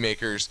cookie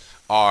makers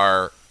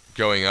are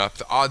going up,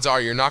 the odds are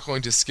you're not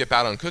going to skip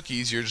out on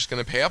cookies, you're just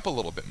going to pay up a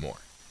little bit more,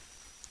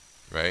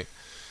 right?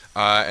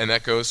 And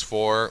that goes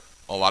for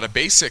a lot of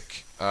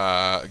basic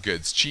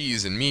goods,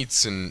 cheese and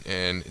meats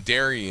and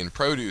dairy and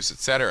produce,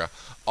 etc.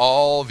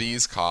 All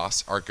these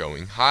costs are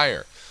going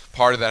higher.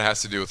 Part of that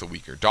has to do with a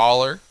weaker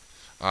dollar,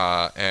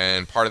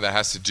 and part of that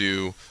has to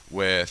do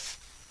with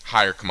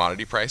higher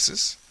commodity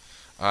prices.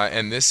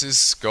 And this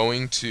is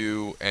going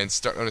to it's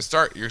going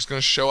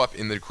to show up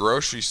in the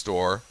grocery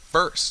store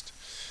first.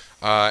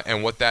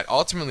 And what that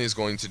ultimately is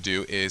going to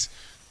do is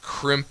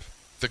crimp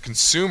the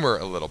consumer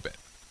a little bit,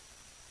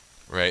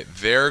 right?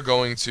 They're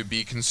going to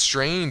be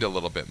constrained a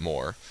little bit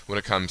more when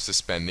it comes to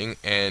spending,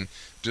 and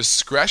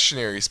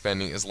discretionary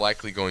spending is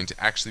likely going to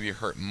actually be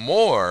hurt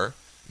more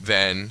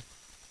than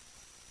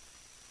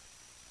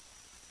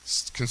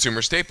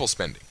consumer staple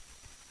spending,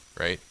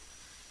 right?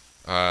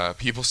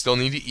 People still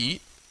need to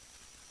eat,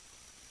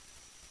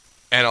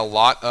 and a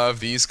lot of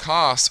these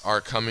costs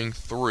are coming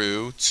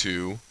through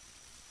to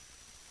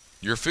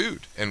your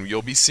food, and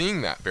you'll be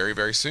seeing that very,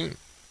 very soon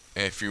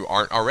if you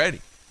aren't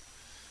already.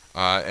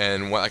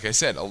 And like I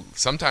said,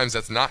 sometimes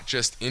that's not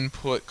just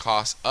input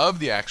costs of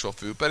the actual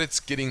food, but it's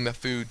getting the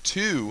food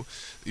to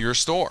your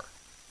store.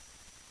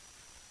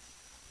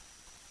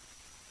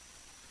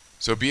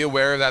 So be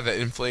aware of that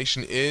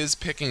inflation is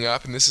picking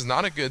up, and this is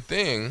not a good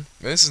thing.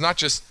 And this is not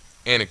just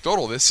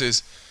anecdotal. This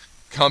is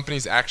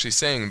companies actually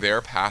saying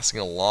they're passing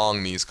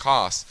along these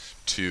costs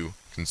to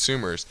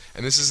consumers.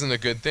 And this isn't a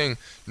good thing,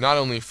 not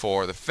only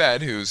for the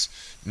Fed, who's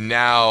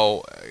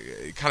now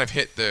kind of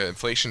hit the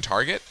inflation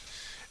target,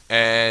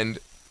 and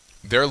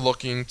they're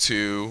looking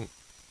to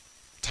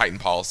tighten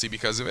policy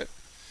because of it.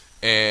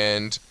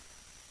 And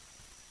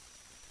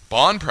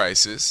bond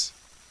prices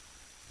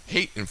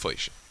hate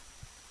inflation.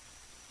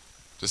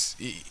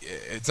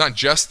 It's not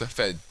just the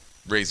Fed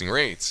raising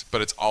rates, but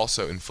it's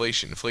also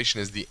inflation.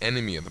 Inflation is the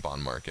enemy of the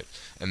bond market,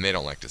 and they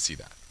don't like to see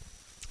that.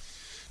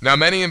 Now,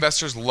 many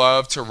investors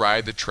love to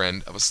ride the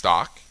trend of a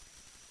stock,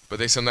 but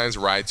they sometimes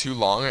ride too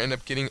long and end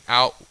up getting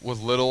out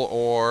with little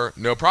or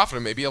no profit,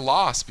 or maybe a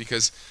loss,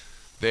 because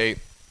they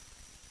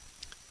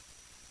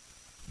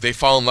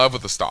fall in love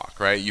with the stock,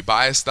 right? You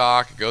buy a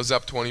stock, it goes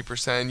up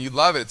 20%, you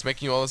love it, it's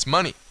making you all this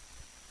money.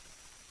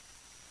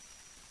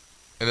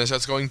 And then it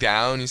starts going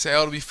down, you say,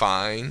 oh, it'll be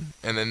fine,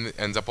 and then it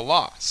ends up a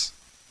loss,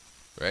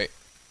 right?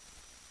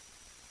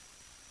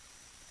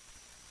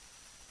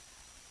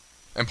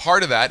 And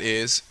part of that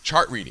is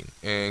chart reading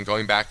and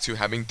going back to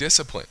having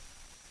discipline.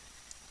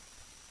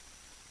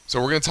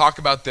 So we're going to talk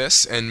about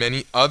this and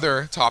many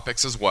other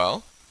topics as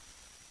well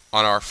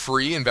on our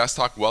free Invest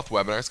Talk Wealth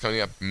webinar. It's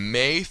coming up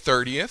May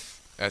 30th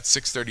at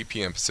 6:30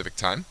 p.m. Pacific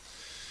time.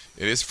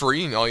 It is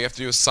free, and all you have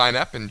to do is sign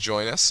up and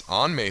join us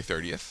on May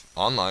 30th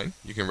online.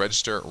 You can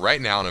register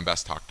right now on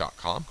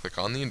investtalk.com. Click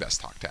on the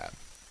Invest Talk tab.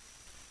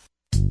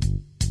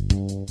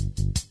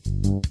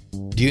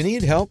 Do you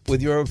need help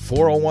with your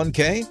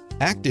 401k?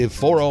 Active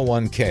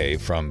 401k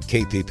from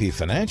KPP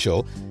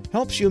Financial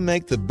helps you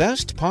make the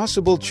best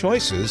possible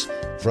choices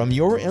from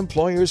your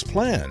employer's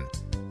plan.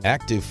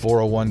 Active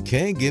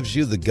 401k gives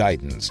you the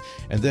guidance,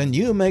 and then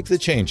you make the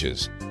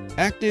changes.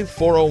 Active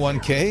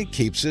 401k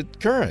keeps it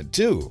current,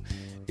 too.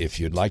 If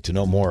you'd like to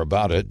know more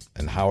about it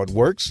and how it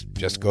works,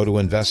 just go to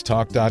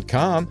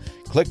investtalk.com,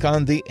 click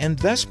on the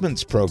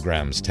Investments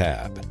Programs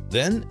tab,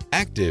 then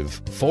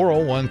Active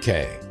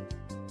 401k.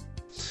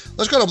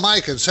 Let's go to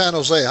Mike in San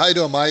Jose. How you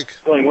doing, Mike?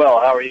 Doing well.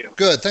 How are you?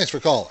 Good. Thanks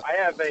for calling. I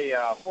have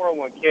a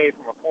 401k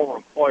from a former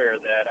employer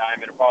that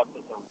I'm in the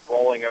process of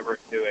rolling over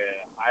to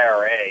an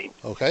IRA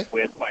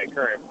with my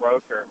current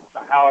broker.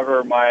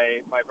 However,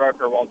 my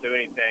broker won't do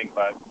anything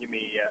but give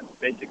me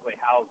basically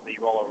house the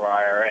rollover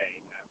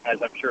IRA,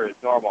 as I'm sure is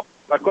normal.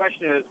 My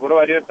question is, what do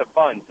I do with the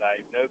funds? I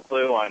have no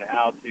clue on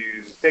how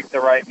to pick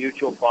the right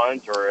mutual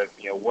funds, or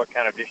what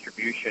kind of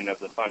distribution of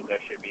the funds I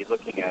should be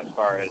looking at as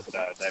far as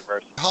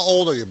diversity. How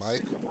old are you,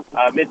 Mike?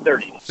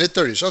 Mid-30s.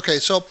 Mid-30s. Okay,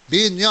 so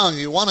being young,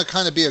 you want to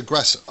kind of be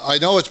aggressive. I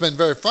know it's been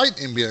very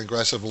frightening being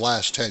aggressive the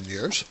last 10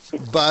 years,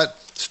 but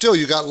still,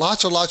 you got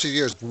lots and lots of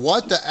years.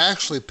 What to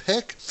actually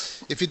pick?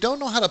 If you don't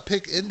know how to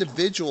pick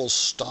individual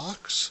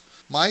stocks,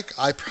 Mike,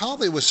 I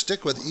probably would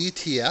stick with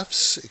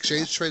ETFs,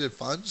 exchange-traded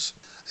funds.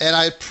 And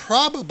I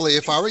probably,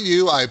 if I were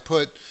you, I'd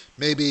put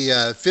maybe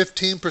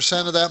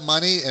 15% of that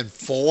money in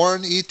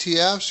foreign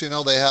ETFs.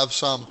 They have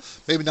some,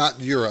 maybe not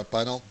in Europe.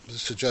 I don't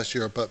suggest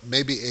Europe, but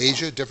maybe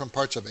Asia, different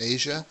parts of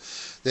Asia.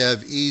 They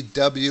have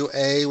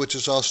EWA, which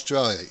is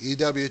Australia.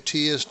 EWT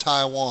is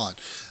Taiwan.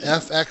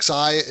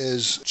 FXI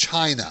is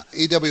China.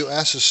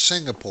 EWS is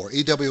Singapore.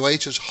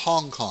 EWH is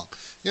Hong Kong.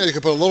 You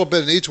can put a little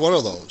bit in each one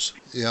of those,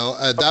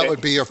 and that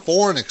would be your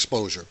foreign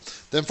exposure.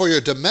 Then for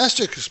your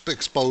domestic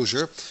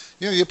exposure,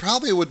 you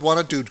probably would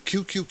want to do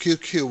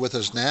QQQQ with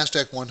his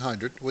NASDAQ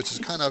 100, which is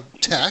kind of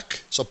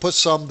tech. So put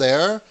some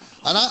there.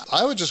 And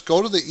I would just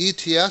go to the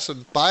ETFs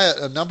and buy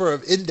a number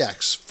of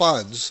index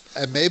funds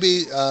and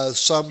maybe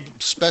some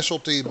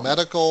specialty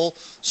medical,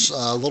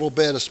 a little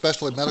bit of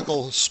specialty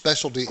medical,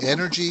 specialty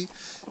energy,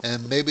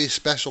 and maybe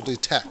specialty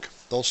tech.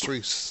 Those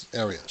three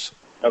areas.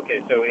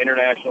 Okay, so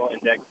international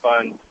index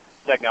funds,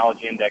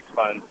 technology index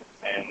funds,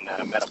 and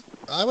medical.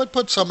 I would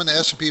put some in the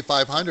S&P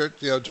 500,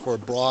 for a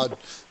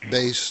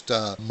broad-based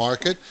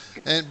market,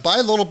 and buy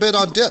a little bit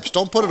on dips.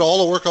 Don't put it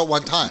all to work at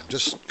one time.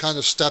 Just kind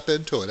of step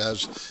into it.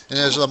 As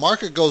the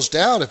market goes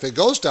down, if it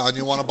goes down,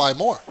 you want to buy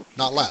more,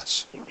 not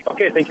less.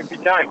 Okay, thank you for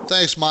your time.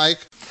 Thanks,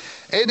 Mike.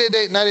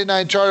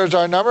 888-99-CHART is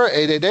our number,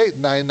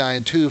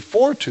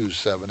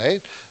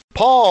 888-992-4278.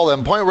 Paul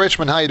in Point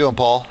Richmond, how you doing,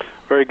 Paul?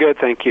 Very good,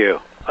 thank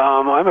you.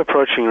 I'm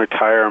approaching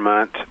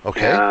retirement,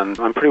 and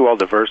I'm pretty well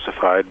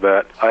diversified,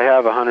 but I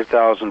have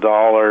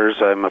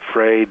 $100,000. I'm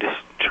afraid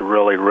to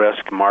really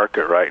risk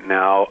market right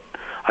now.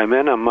 I'm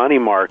in a money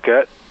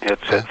market.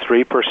 It's at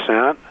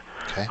 3%.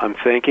 I'm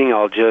thinking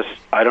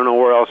I don't know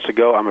where else to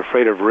go. I'm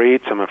afraid of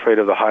REITs. I'm afraid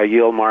of the high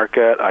yield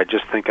market. I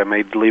just think I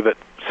may leave it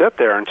sit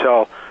there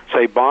until,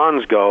 say,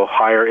 bonds go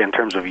higher in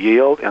terms of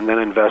yield, and then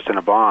invest in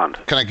a bond.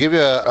 Can I give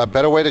you a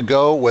better way to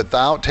go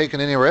without taking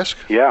any risk?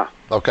 Yeah.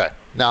 Okay.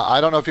 Now,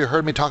 I don't know if you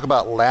heard me talk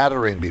about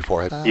laddering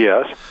before.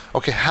 Yes.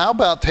 Okay, how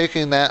about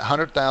taking that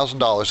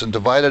 $100,000 and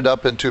divide it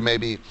up into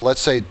maybe, let's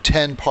say,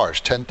 10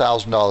 parts,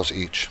 $10,000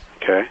 each.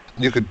 Okay.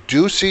 You could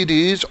do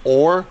CDs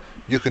or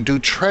you can do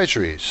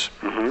treasuries.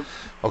 Mm-hmm.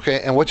 Okay,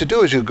 and what you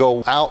do is you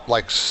go out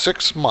like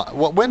 6 months.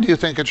 Well, when do you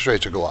think interest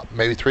rates will go up?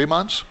 Maybe 3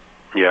 months?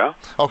 Yeah.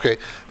 Okay,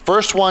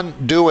 first one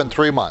due in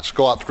 3 months.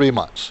 Go out 3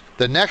 months.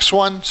 The next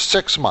one,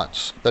 6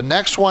 months. The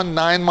next one,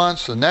 9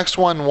 months. The next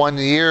one, 1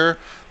 year.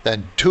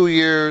 Then 2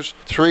 years,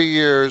 3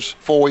 years,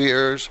 4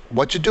 years.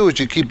 What you do is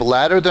you keep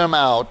ladder them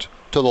out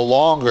to the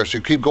longer, so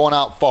you keep going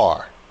out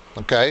far,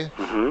 okay?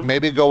 Mm-hmm.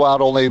 Maybe go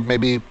out only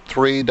maybe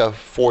 3 to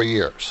 4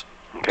 years,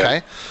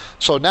 okay?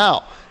 So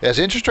now, as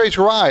interest rates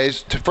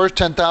rise, the first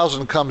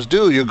 $10,000 comes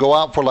due, you go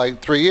out for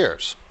like 3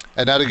 years.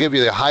 And that'll give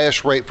you the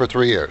highest rate for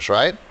 3 years,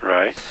 right?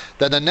 Right.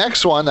 Then the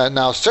next one, and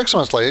now 6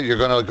 months later, you're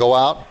going to go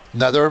out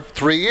another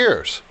 3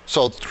 years.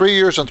 So 3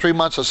 years and 3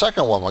 months, the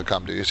second one will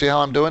come to you. You see how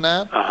I'm doing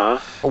that? Uh-huh.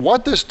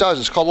 What this does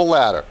is called a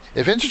ladder.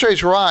 If interest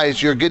rates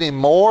rise, you're getting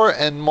more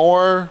and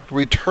more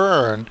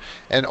return.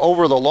 And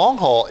over the long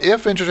haul,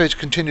 if interest rates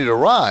continue to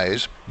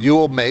rise, you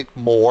will make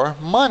more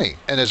money.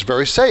 And it's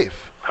very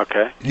safe.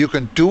 Okay. You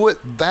can do it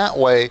that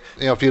way.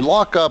 If you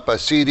lock up a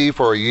CD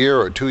for a year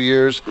or 2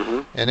 years,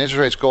 and interest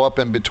rates go up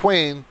in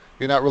between,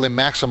 you're not really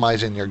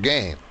maximizing your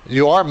gain.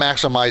 You are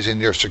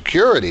maximizing your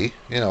security,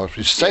 if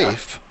you're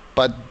safe.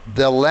 But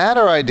the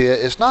ladder idea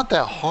is not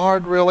that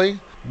hard, really.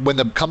 When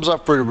it comes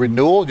up for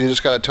renewal, you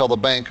just got to tell the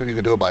bank, you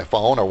can do it by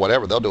phone or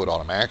whatever. They'll do it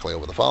automatically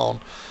over the phone.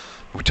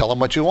 Tell them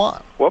what you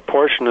want. What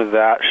portion of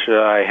that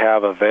should I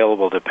have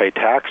available to pay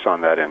tax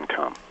on that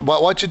income?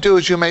 Well, what you do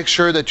is you make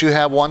sure that you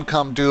have one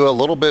come due a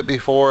little bit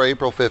before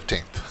April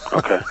 15th.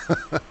 Okay.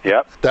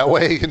 Yep. That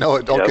way you know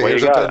it. Okay,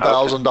 here's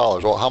 $10,000.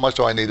 Okay. Well, how much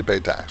do I need to pay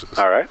taxes?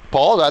 All right.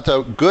 Paul, that's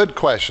a good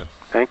question.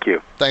 Thank you.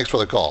 Thanks for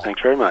the call.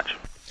 Thanks very much.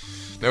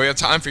 Now we have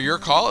time for your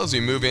call as we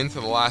move into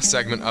the last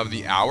segment of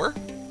the hour.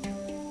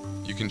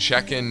 You can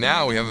check in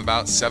now. We have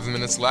about 7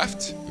 minutes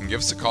left. You can give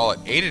us a call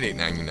at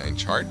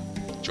 888-99-CHART.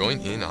 Join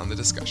in on the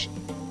discussion.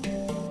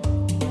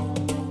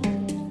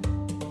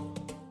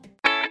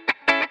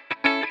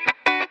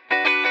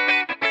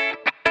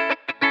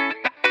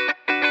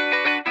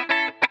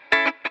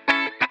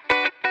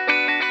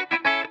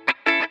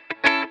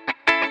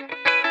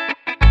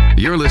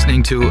 You're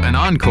listening to an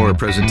encore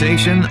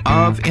presentation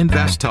of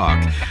Invest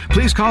Talk.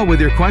 Please call with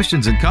your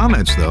questions and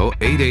comments, though,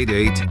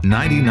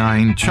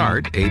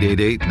 888-99-CHART,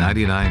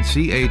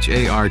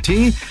 888-99-CHART,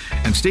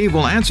 and Steve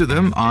will answer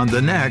them on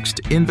the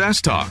next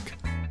Invest Talk.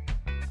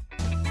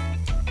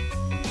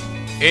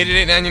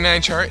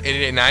 888-99-CHART,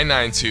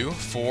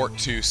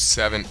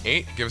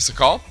 888-992-4278. Give us a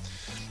call.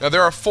 Now,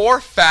 there are 4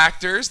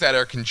 factors that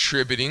are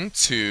contributing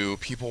to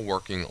people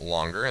working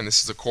longer, and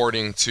this is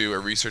according to a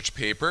research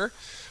paper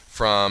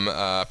from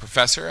a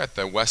professor at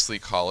the Wesley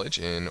College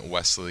in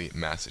Wesley,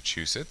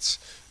 Massachusetts.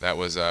 That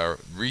was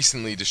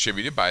recently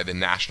distributed by the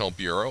National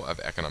Bureau of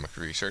Economic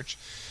Research.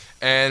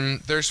 And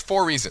there's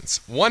 4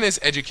 reasons. One is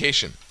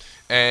education.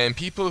 And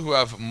people who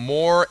have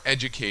more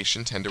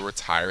education tend to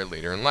retire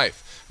later in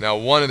life. Now,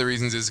 one of the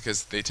reasons is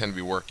because they tend to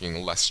be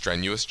working less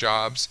strenuous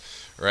jobs,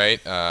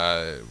 right?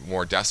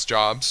 More desk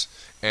jobs.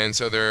 And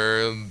so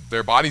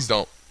their bodies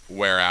don't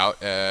wear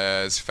out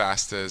as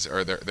fast as,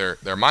 or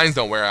their minds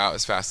don't wear out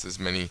as fast as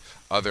many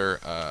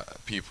other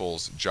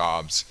people's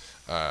jobs,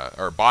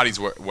 or bodies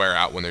wear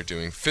out when they're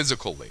doing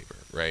physical labor,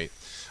 right?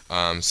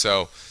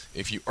 So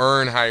if you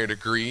earn higher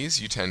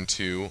degrees, you tend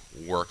to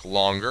work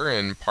longer,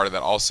 and part of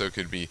that also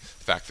could be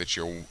the fact that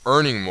you're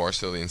earning more,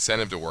 so the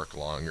incentive to work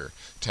longer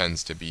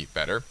tends to be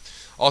better.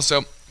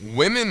 Also,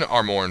 women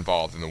are more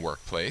involved in the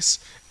workplace,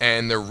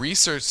 and the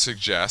research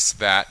suggests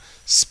that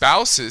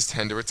spouses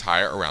tend to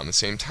retire around the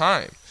same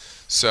time.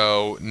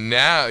 So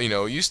now, it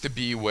used to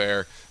be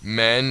where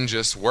men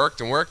just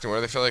worked and where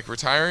they felt like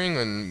retiring,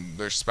 and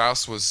their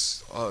spouse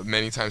was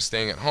many times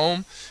staying at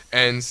home,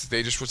 and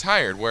they just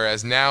retired.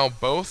 Whereas now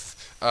both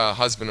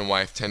husband and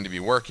wife tend to be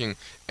working,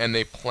 and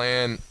they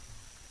plan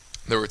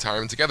their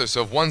retirement together.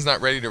 So if one's not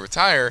ready to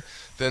retire,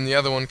 then the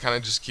other one kind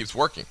of just keeps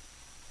working.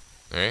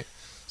 All right?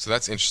 So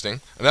that's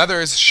interesting.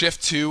 Another is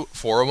shift to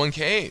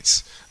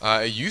 401ks.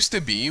 It used to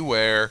be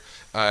where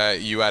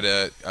you had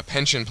a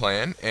pension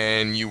plan,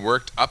 and you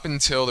worked up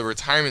until the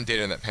retirement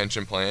date of that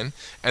pension plan,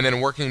 and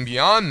then working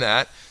beyond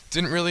that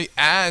didn't really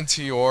add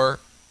to your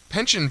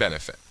pension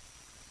benefit.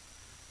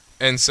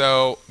 And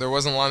so there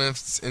was a lot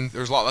less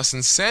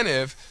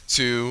incentive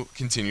to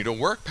continue to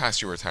work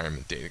past your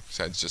retirement date,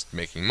 besides just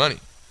making money,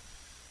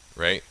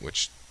 right?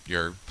 Which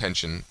your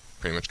pension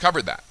pretty much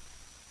covered that.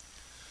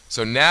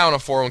 So now in a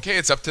 401k,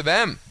 it's up to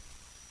them.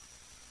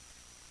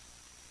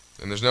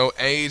 And there's no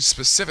age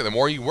specific. The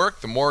more you work,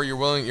 the more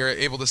you're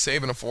able to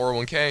save in a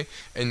 401k,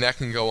 and that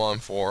can go on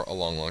for a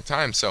long, long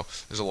time. So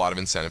there's a lot of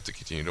incentive to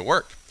continue to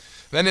work.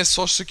 Then is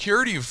Social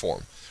Security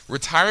reform.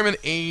 Retirement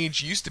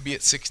age used to be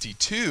at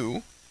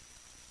 62.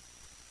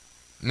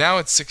 Now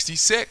it's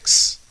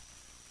 66.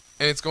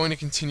 And it's going to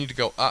continue to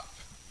go up.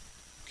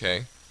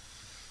 Okay?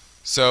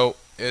 So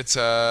it's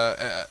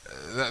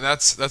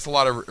that's a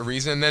lot of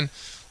reason. And then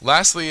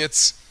lastly,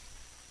 it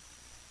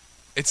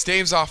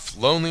staves off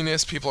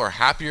loneliness. People are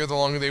happier the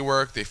longer they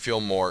work. They feel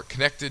more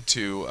connected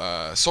to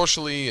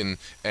socially and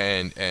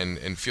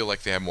feel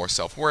like they have more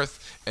self-worth.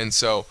 And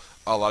so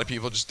a lot of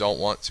people just don't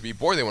want to be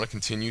bored. They want to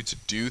continue to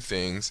do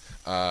things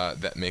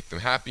that make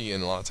them happy.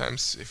 And a lot of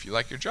times, if you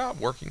like your job,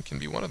 working can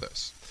be one of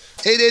those.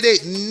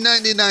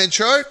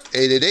 888-99-CHART,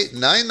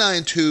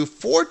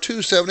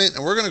 888-992-4278,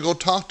 and we're going to go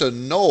talk to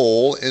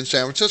Noel in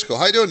San Francisco.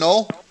 How you doing,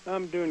 Noel?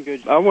 I'm doing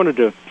good. I wanted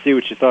to see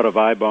what you thought of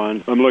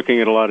I-bonds. I'm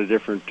looking at a lot of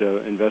different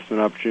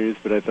investment opportunities,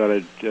 but I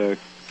thought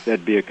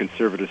that'd be a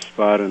conservative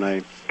spot, and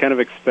I kind of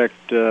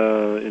expect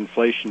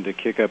inflation to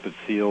kick up its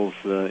heels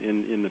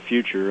in the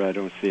future. I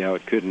don't see how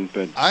it couldn't.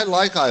 But I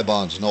like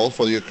I-bonds, Noel,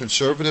 for your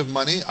conservative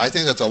money. I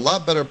think that's a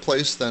lot better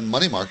place than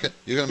money market.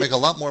 You're going to make a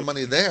lot more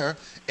money there,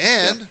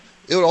 and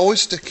it would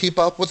always keep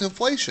up with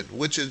inflation,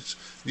 which is,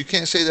 you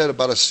can't say that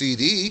about a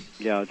CD.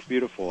 Yeah, it's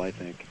beautiful, I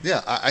think.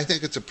 Yeah, I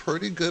think it's a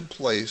pretty good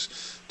place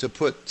to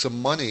put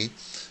some money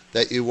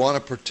that you want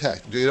to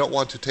protect. You don't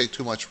want to take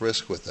too much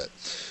risk with it.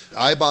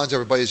 I-bonds,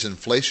 everybody's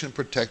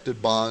inflation-protected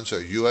bonds,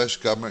 are U.S.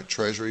 government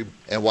treasury.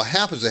 And what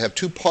happens, they have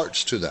 2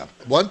 parts to them.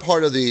 One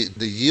part of the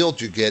yield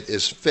you get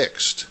is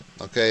fixed,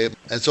 okay?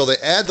 And so they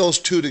add those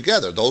 2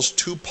 together, those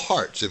 2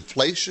 parts,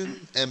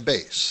 inflation and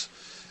base.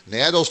 And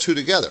they add those 2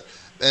 together.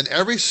 And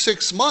every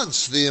 6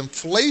 months, the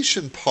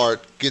inflation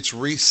part gets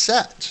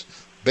reset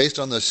based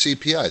on the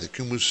CPI, the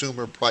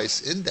Consumer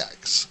Price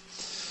Index.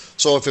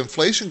 So if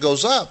inflation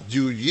goes up,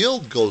 your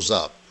yield goes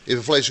up. If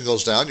inflation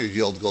goes down, your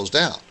yield goes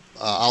down.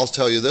 I'll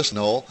tell you this,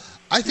 Noel.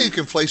 I think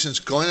inflation is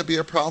going to be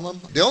a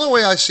problem. The only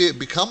way I see it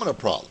becoming a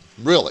problem,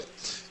 really,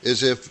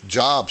 is if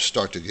jobs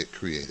start to get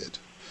created.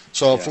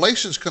 So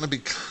inflation is going to be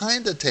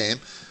kind of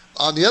tame.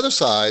 On the other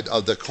side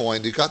of the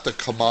coin, you got the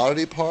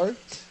commodity part.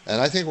 And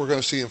I think we're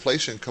going to see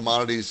inflation in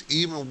commodities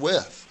even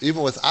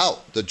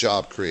without the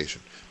job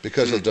creation,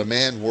 because the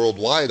demand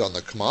worldwide on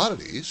the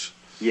commodities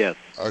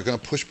are going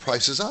to push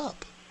prices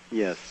up.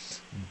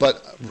 Yes.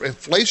 But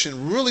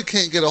inflation really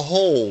can't get a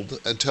hold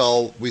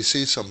until we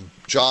see some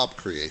job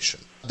creation.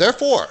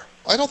 Therefore,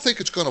 I don't think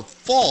it's going to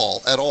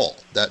fall at all,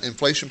 that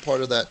inflation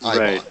part of that I-bond.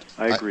 Right,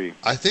 I agree.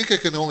 I think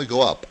it can only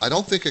go up. I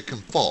don't think it can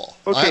fall.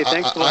 Okay,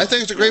 thanks a lot. I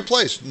think it's a great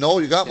place.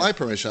 Noel, you got my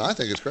permission. I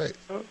think it's great.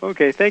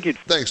 Okay, thank you.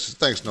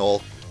 Thanks,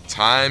 Noel.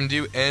 Time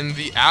to end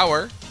the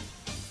hour.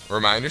 A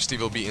reminder,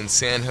 Steve will be in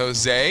San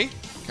Jose,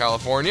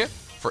 California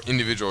for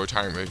individual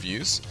retirement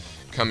reviews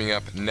coming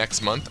up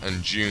next month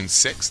on June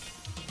 6th.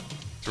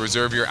 To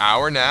reserve your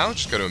hour now,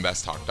 just go to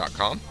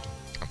investtalk.com.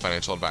 I'm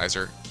financial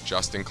advisor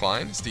Justin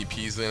Klein. Steve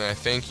Peasley and I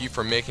thank you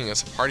for making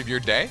us a part of your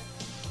day.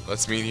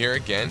 Let's meet here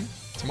again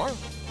tomorrow.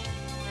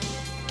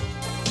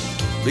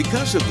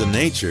 Because of the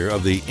nature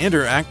of the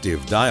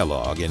interactive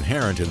dialogue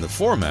inherent in the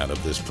format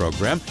of this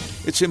program,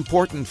 it's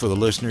important for the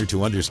listener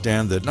to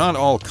understand that not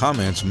all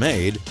comments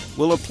made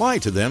will apply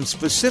to them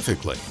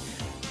specifically.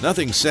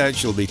 Nothing said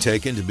shall be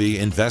taken to be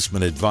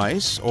investment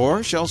advice,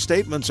 or shall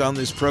statements on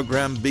this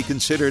program be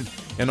considered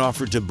an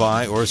offer to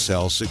buy or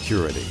sell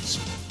securities.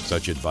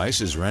 Such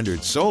advice is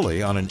rendered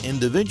solely on an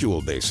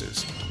individual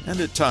basis, and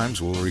at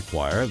times will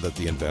require that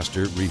the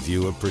investor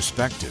review a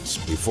prospectus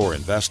before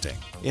investing.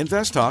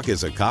 InvestTalk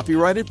is a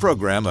copyrighted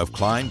program of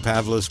Klein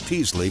Pavlis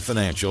Peasley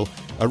Financial,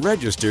 a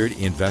registered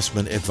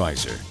investment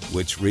advisor,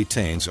 which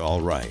retains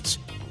all rights.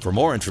 For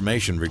more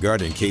information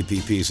regarding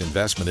KPP's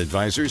investment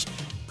advisors,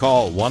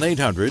 call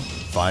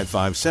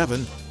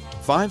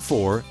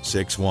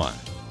 1-800-557-5461.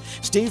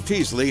 Steve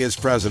Peasley is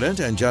President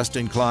and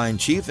Justin Klein,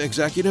 Chief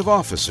Executive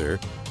Officer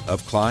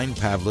of Klein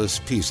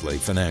Pavlis Peasley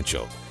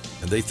Financial.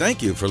 And they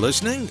thank you for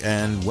listening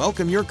and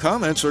welcome your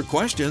comments or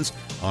questions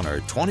on our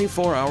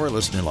 24-hour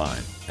listening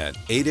line at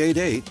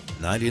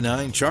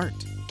 888-99-CHART.